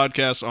listen to this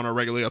podcast on our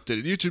regularly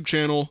updated YouTube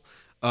channel.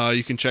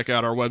 You can check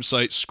out our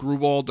website,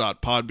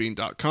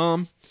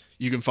 screwball.podbean.com.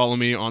 You can follow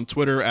me on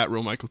Twitter at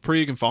RealMikeLapree.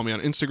 You can follow me on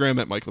Instagram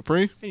at Mike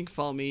Lapree. And you can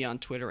follow me on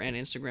Twitter and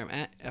Instagram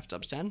at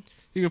FDubs10.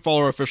 You can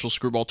follow our official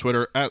Screwball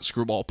Twitter at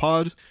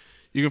ScrewballPod.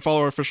 You can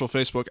follow our official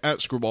Facebook at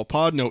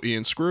ScrewballPod, no E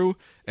in Screw.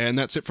 And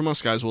that's it from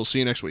us, guys. We'll see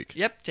you next week.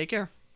 Yep, take care.